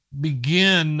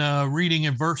begin reading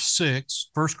in verse 6,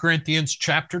 1 Corinthians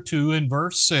chapter 2 and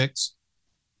verse 6.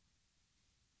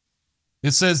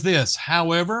 It says this,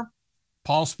 however,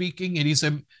 Paul speaking, and he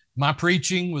said, my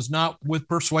preaching was not with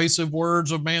persuasive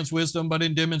words of man's wisdom, but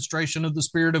in demonstration of the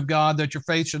Spirit of God, that your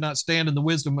faith should not stand in the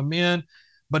wisdom of men,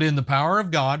 but in the power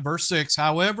of God. Verse 6,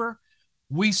 however,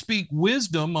 we speak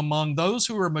wisdom among those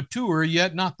who are mature,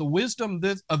 yet not the wisdom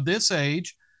of this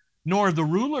age, nor the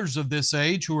rulers of this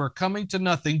age who are coming to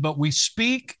nothing, but we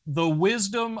speak the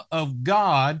wisdom of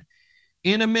God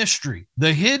in a mystery,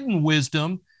 the hidden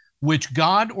wisdom which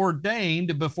God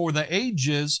ordained before the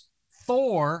ages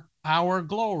for our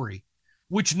glory,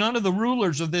 which none of the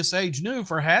rulers of this age knew,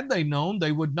 for had they known,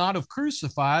 they would not have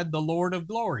crucified the Lord of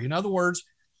glory. In other words,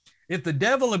 if the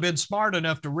devil had been smart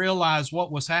enough to realize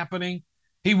what was happening,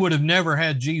 he would have never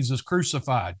had Jesus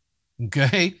crucified.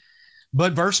 Okay.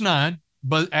 But verse 9,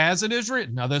 but as it is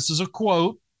written, now this is a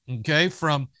quote, okay,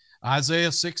 from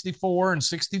Isaiah 64 and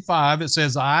 65. It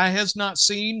says, eye has not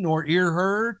seen, nor ear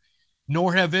heard,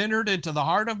 nor have entered into the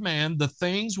heart of man the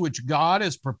things which God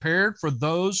has prepared for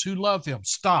those who love him.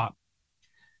 Stop.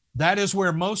 That is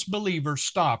where most believers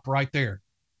stop right there.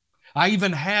 I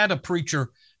even had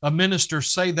a minister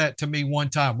say that to me one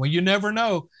time. Well, you never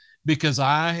know, because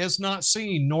eye has not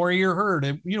seen, nor ear heard.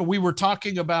 And, we were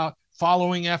talking about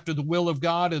following after the will of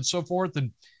God and so forth.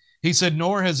 And he said,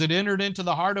 nor has it entered into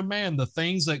the heart of man the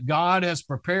things that God has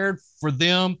prepared for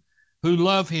them who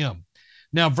love him.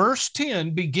 Now, verse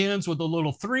 10 begins with a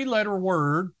little 3-letter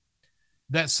word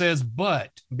that says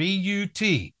but,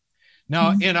 B-U-T.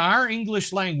 Now, in our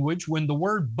English language, when the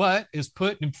word but is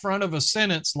put in front of a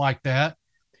sentence like that,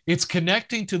 it's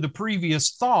connecting to the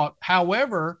previous thought.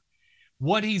 However,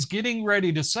 what he's getting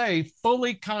ready to say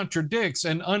fully contradicts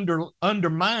and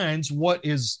undermines what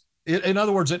is, in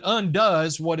other words, it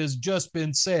undoes what has just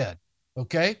been said.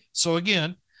 Okay. So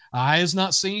again, eye has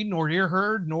not seen, nor ear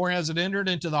heard, nor has it entered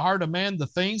into the heart of man the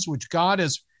things which God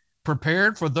has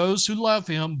prepared for those who love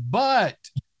him, but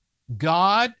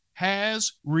God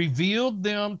has revealed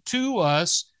them to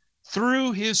us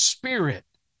through his Spirit.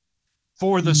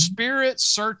 For the Spirit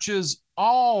searches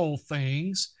all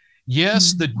things,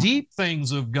 yes, the deep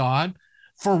things of God.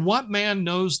 For what man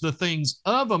knows the things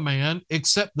of a man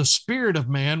except the spirit of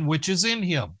man which is in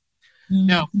him?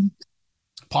 Now,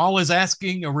 Paul is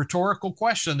asking a rhetorical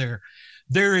question there.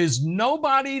 There is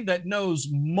nobody that knows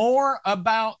more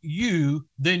about you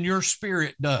than your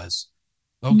spirit does.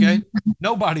 Okay?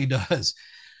 Nobody does.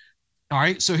 All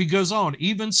right. So he goes on,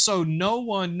 even so, no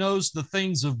one knows the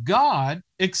things of God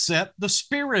except the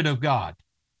Spirit of God.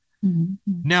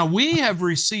 Now we have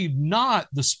received not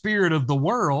the spirit of the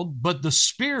world, but the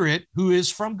Spirit who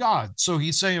is from God. So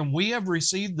he's saying we have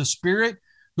received the Spirit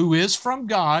who is from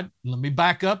God. Let me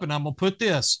back up and I'm going to put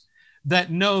this,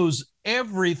 that knows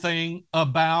everything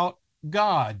about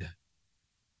God.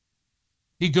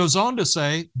 He goes on to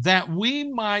say that we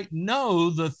might know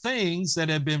the things that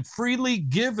have been freely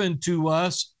given to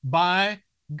us by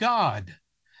God.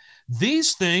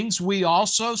 These things we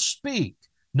also speak,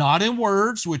 not in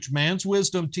words which man's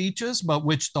wisdom teaches, but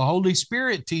which the Holy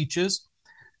Spirit teaches,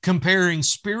 comparing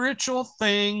spiritual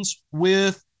things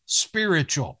with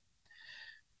spiritual.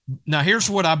 Now, here's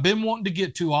what I've been wanting to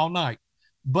get to all night.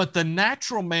 But the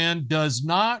natural man does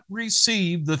not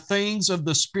receive the things of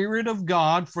the Spirit of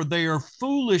God, for they are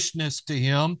foolishness to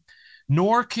him,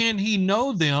 nor can he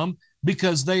know them,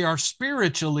 because they are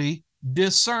spiritually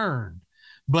discerned.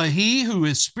 But he who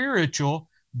is spiritual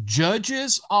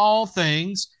judges all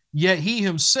things, yet he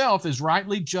himself is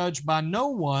rightly judged by no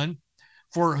one.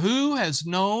 For who has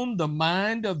known the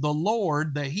mind of the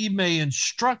Lord that he may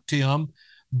instruct him?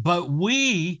 But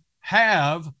we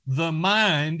have the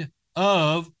mind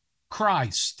of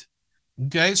Christ.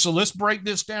 Okay, so let's break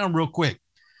this down real quick.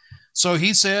 So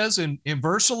he says in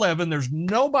verse 11, there's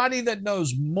nobody that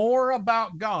knows more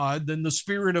about God than the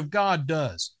Spirit of God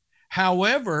does.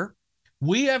 However,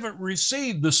 we haven't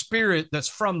received the Spirit that's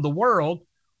from the world.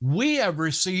 We have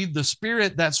received the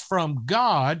Spirit that's from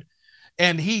God,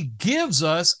 and he gives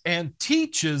us and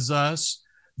teaches us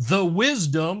the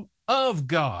wisdom of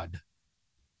God.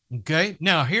 Okay,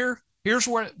 now here's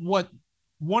what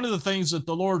one of the things that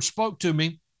the Lord spoke to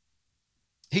me.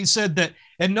 He said that,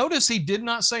 and notice he did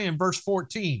not say in verse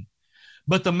 14,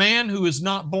 but the man who is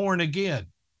not born again.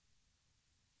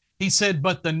 He said,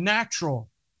 but the natural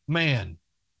man.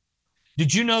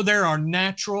 Did you know there are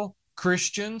natural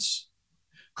Christians?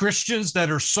 Christians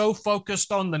that are so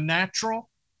focused on the natural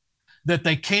that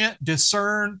they can't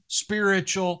discern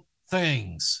spiritual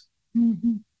things.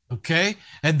 Mm-hmm. Okay?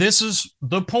 And this is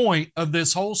the point of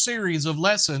this whole series of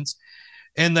lessons,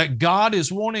 and that God is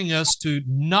wanting us to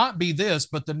not be this,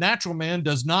 but the natural man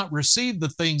does not receive the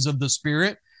things of the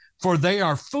Spirit, for they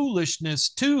are foolishness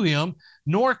to him,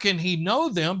 nor can he know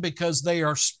them, because they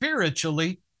are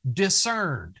spiritually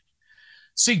discerned.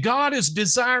 See, God is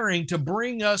desiring to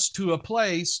bring us to a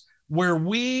place where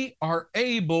we are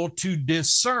able to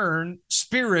discern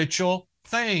spiritual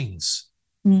things.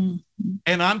 Mm-hmm.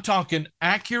 And I'm talking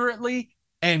accurately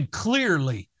and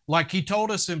clearly, like he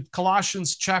told us in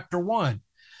Colossians chapter 1.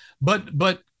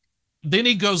 But then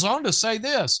he goes on to say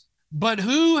this, but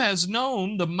who has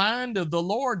known the mind of the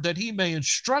Lord that he may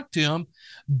instruct him?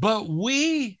 But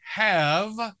we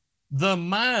have the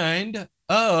mind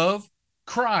of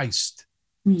Christ.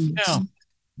 Mm-hmm. Now,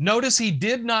 notice he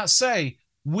did not say,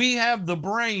 we have the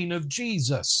brain of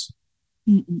Jesus.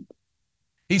 Mm-hmm.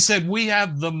 He said, we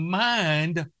have the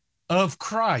mind of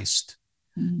Christ.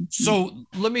 Mm-hmm. So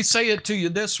let me say it to you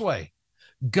this way.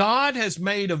 God has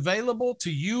made available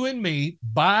to you and me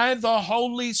by the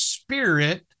Holy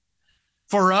Spirit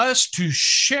for us to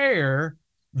share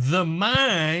the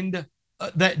mind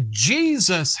that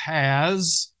Jesus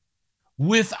has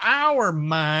with our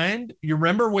mind, you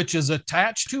remember, which is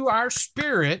attached to our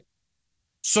spirit,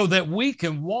 so that we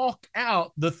can walk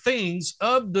out the things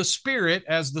of the Spirit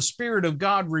as the Spirit of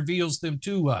God reveals them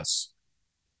to us.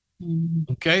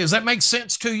 Mm-hmm. Okay, does that make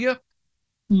sense to you?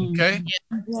 Okay.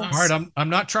 Yes. All right. I'm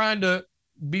not trying to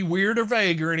be weird or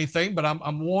vague or anything, but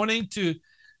I'm wanting to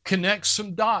connect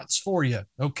some dots for you.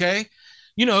 Okay.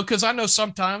 You know, because I know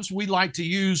sometimes we like to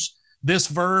use this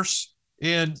verse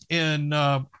in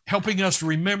helping us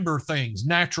remember things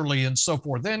naturally and so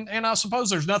forth. And I suppose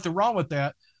there's nothing wrong with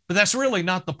that, but that's really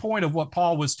not the point of what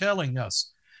Paul was telling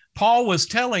us. Paul was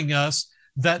telling us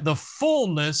that the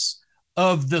fullness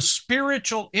of the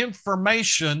spiritual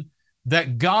information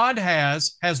that God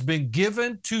has been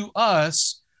given to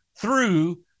us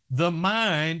through the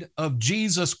mind of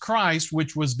Jesus Christ,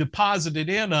 which was deposited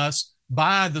in us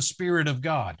by the Spirit of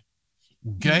God.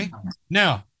 Okay? Mm-hmm.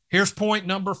 Now, here's point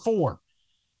number 4.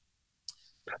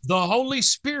 The Holy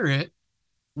Spirit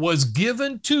was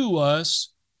given to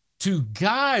us to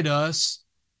guide us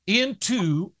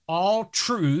into all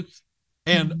truth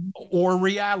and or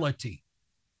reality,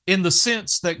 in the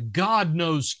sense that God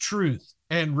knows truth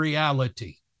and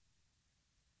reality.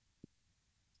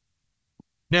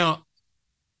 Now,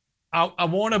 I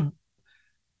want to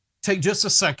take just a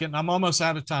second. I'm almost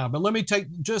out of time, but let me take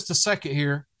just a second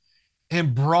here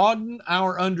and broaden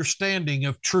our understanding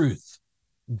of truth.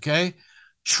 Okay?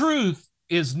 Truth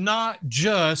is not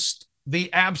just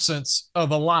the absence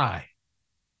of a lie.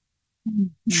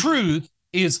 Mm-hmm. Truth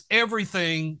is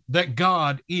everything that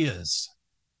God is.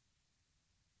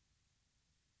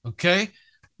 Okay?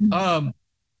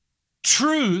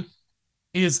 Truth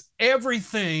is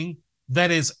everything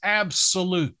that is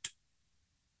absolute.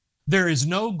 There is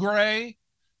no gray.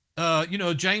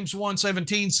 James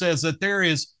 1:17 says that there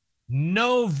is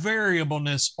no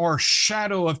variableness or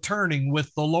shadow of turning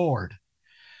with the Lord.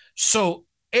 So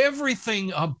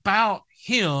everything about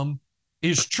him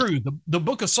is true. The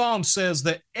book of Psalms says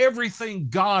that everything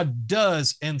God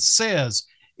does and says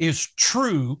is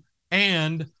true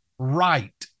and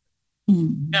right.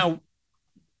 Now,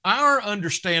 our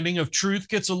understanding of truth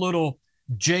gets a little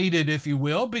jaded, if you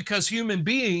will, because human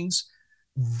beings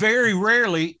very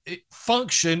rarely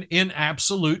function in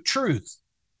absolute truth.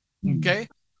 Okay?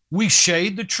 We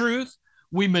shade the truth.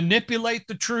 We manipulate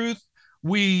the truth.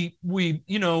 We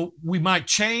might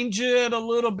change it a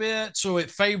little bit so it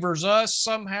favors us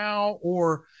somehow,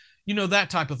 or, that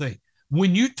type of thing.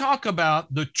 When you talk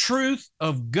about the truth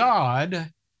of God,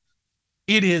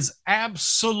 it is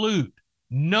absolute,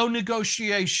 no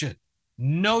negotiation,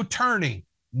 no turning,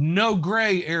 no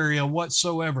gray area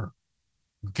whatsoever.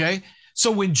 Okay.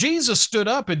 So when Jesus stood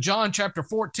up in John chapter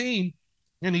 14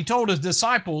 and he told his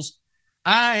disciples,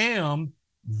 I am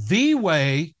the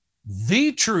way,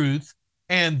 the truth,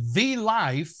 and the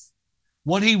life,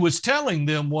 what he was telling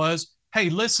them was, hey,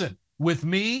 listen, with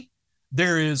me,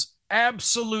 there is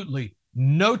absolutely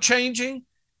no changing.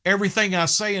 Everything I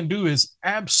say and do is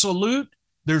absolute.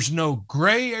 There's no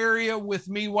gray area with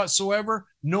me whatsoever,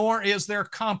 nor is there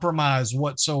compromise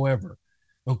whatsoever.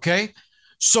 Okay?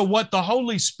 So what the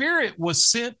Holy Spirit was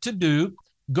sent to do,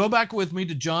 go back with me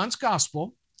to John's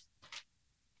Gospel,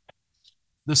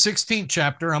 the 16th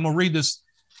chapter. I'm going to read this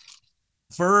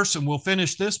verse and we'll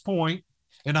finish this point.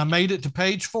 And I made it to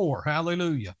page 4.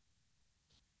 Hallelujah.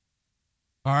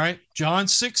 All right. John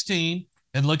 16,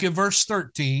 and look at verse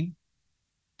 13.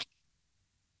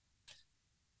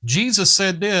 Jesus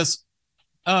said this.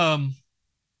 I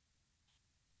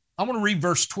want to read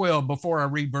verse 12 before I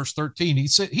read verse 13.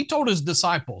 He told his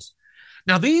disciples,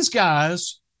 now these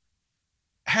guys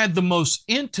had the most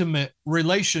intimate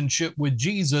relationship with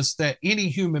Jesus that any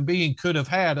human being could have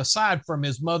had, aside from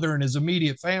his mother and his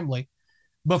immediate family.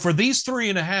 But for these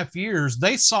 3.5 years,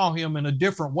 they saw him in a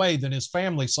different way than his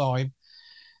family saw him.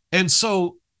 And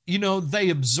so, they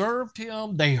observed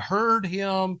him, they heard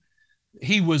him.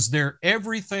 He was their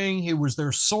everything. He was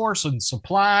their source and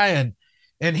supply,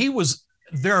 and he was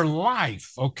their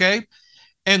life. Okay.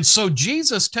 And so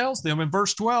Jesus tells them in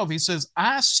verse 12, he says,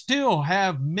 I still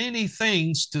have many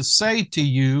things to say to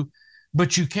you,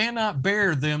 but you cannot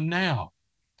bear them now.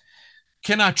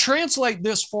 Can I translate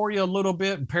this for you a little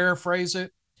bit and paraphrase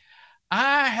it?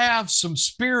 I have some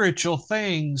spiritual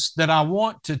things that I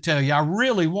want to tell you. I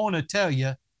really want to tell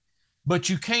you, but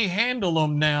you can't handle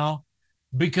them now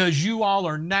because you all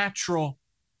are natural,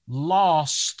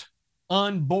 lost,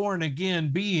 unborn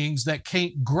again beings that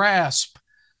can't grasp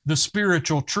the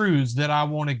spiritual truths that I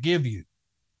want to give you.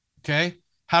 Okay.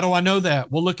 How do I know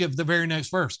that? Well, look at the very next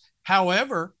verse.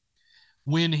 However,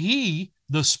 when he,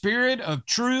 the Spirit of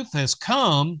truth, has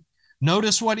come,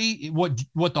 notice what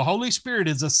the Holy Spirit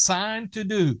is assigned to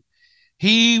do.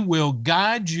 He will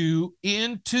guide you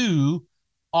into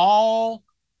all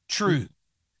truth,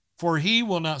 for he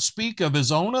will not speak of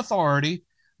his own authority,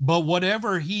 but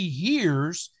whatever he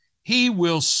hears, he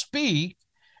will speak,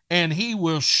 and he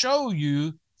will show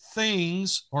you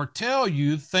things or tell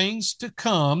you things to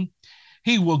come.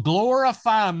 He will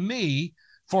glorify me,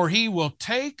 for he will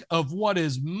take of what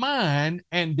is mine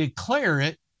and declare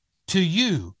it to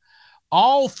you.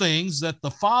 All things that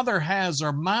the Father has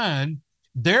are mine.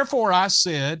 Therefore I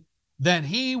said that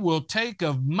he will take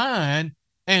of mine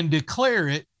and declare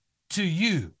it to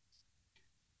you.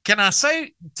 Can I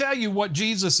tell you what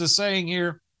Jesus is saying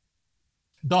here?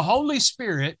 The Holy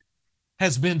Spirit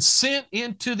has been sent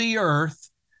into the earth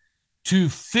to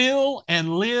fill and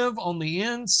live on the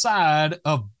inside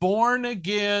of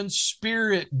born-again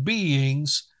spirit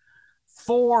beings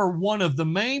for one of the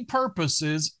main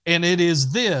purposes, and it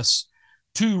is this: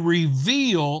 to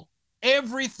reveal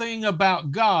everything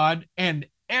about God and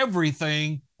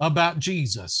everything about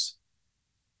Jesus.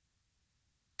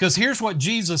 Because here's what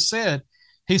Jesus said.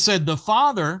 He said, the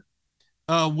Father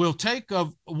will take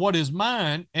of what is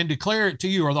mine and declare it to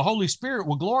you, or the Holy Spirit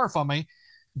will glorify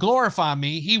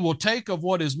me. He will take of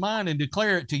what is mine and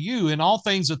declare it to you, and all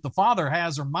things that the Father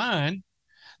has are mine.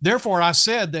 Therefore I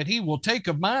said that he will take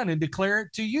of mine and declare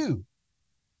it to you.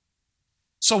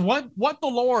 So what the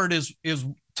Lord is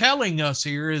telling us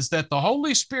here is that the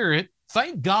Holy Spirit,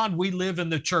 thank God we live in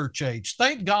the church age.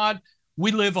 Thank God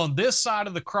we live on this side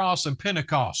of the cross and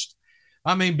Pentecost.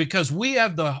 I mean, because we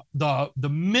have the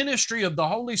ministry of the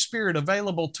Holy Spirit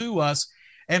available to us.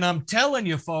 And I'm telling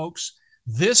you, folks,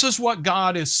 this is what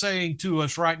God is saying to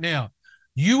us right now.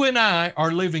 You and I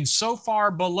are living so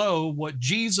far below what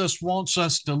Jesus wants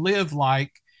us to live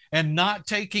like and not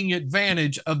taking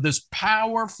advantage of this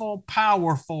powerful,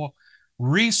 powerful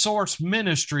resource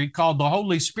ministry called the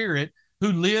Holy Spirit,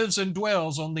 who lives and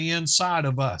dwells on the inside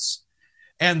of us.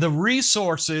 And the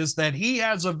resources that he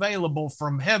has available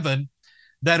from heaven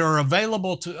that are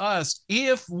available to us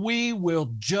if we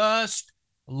will just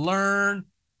learn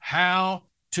how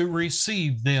to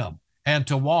receive them and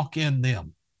to walk in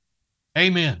them.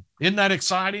 Amen. Isn't that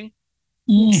exciting?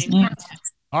 Amen.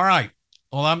 All right.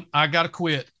 Well, I got to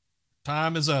quit.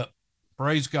 Time is up.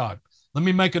 Praise God. Let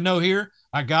me make a note here.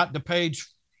 I got to page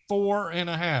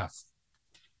 4.5.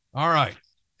 All right.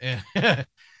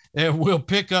 And we'll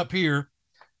pick up here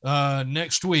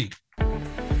next week.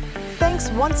 Thanks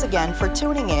once again for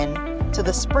tuning in to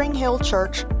the Spring Hill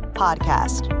Church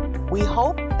podcast. We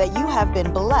hope that you have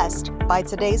been blessed by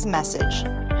today's message.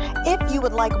 If you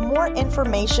would like more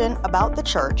information about the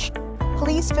church,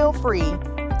 please feel free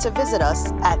to visit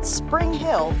us at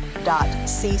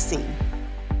springhill.cc.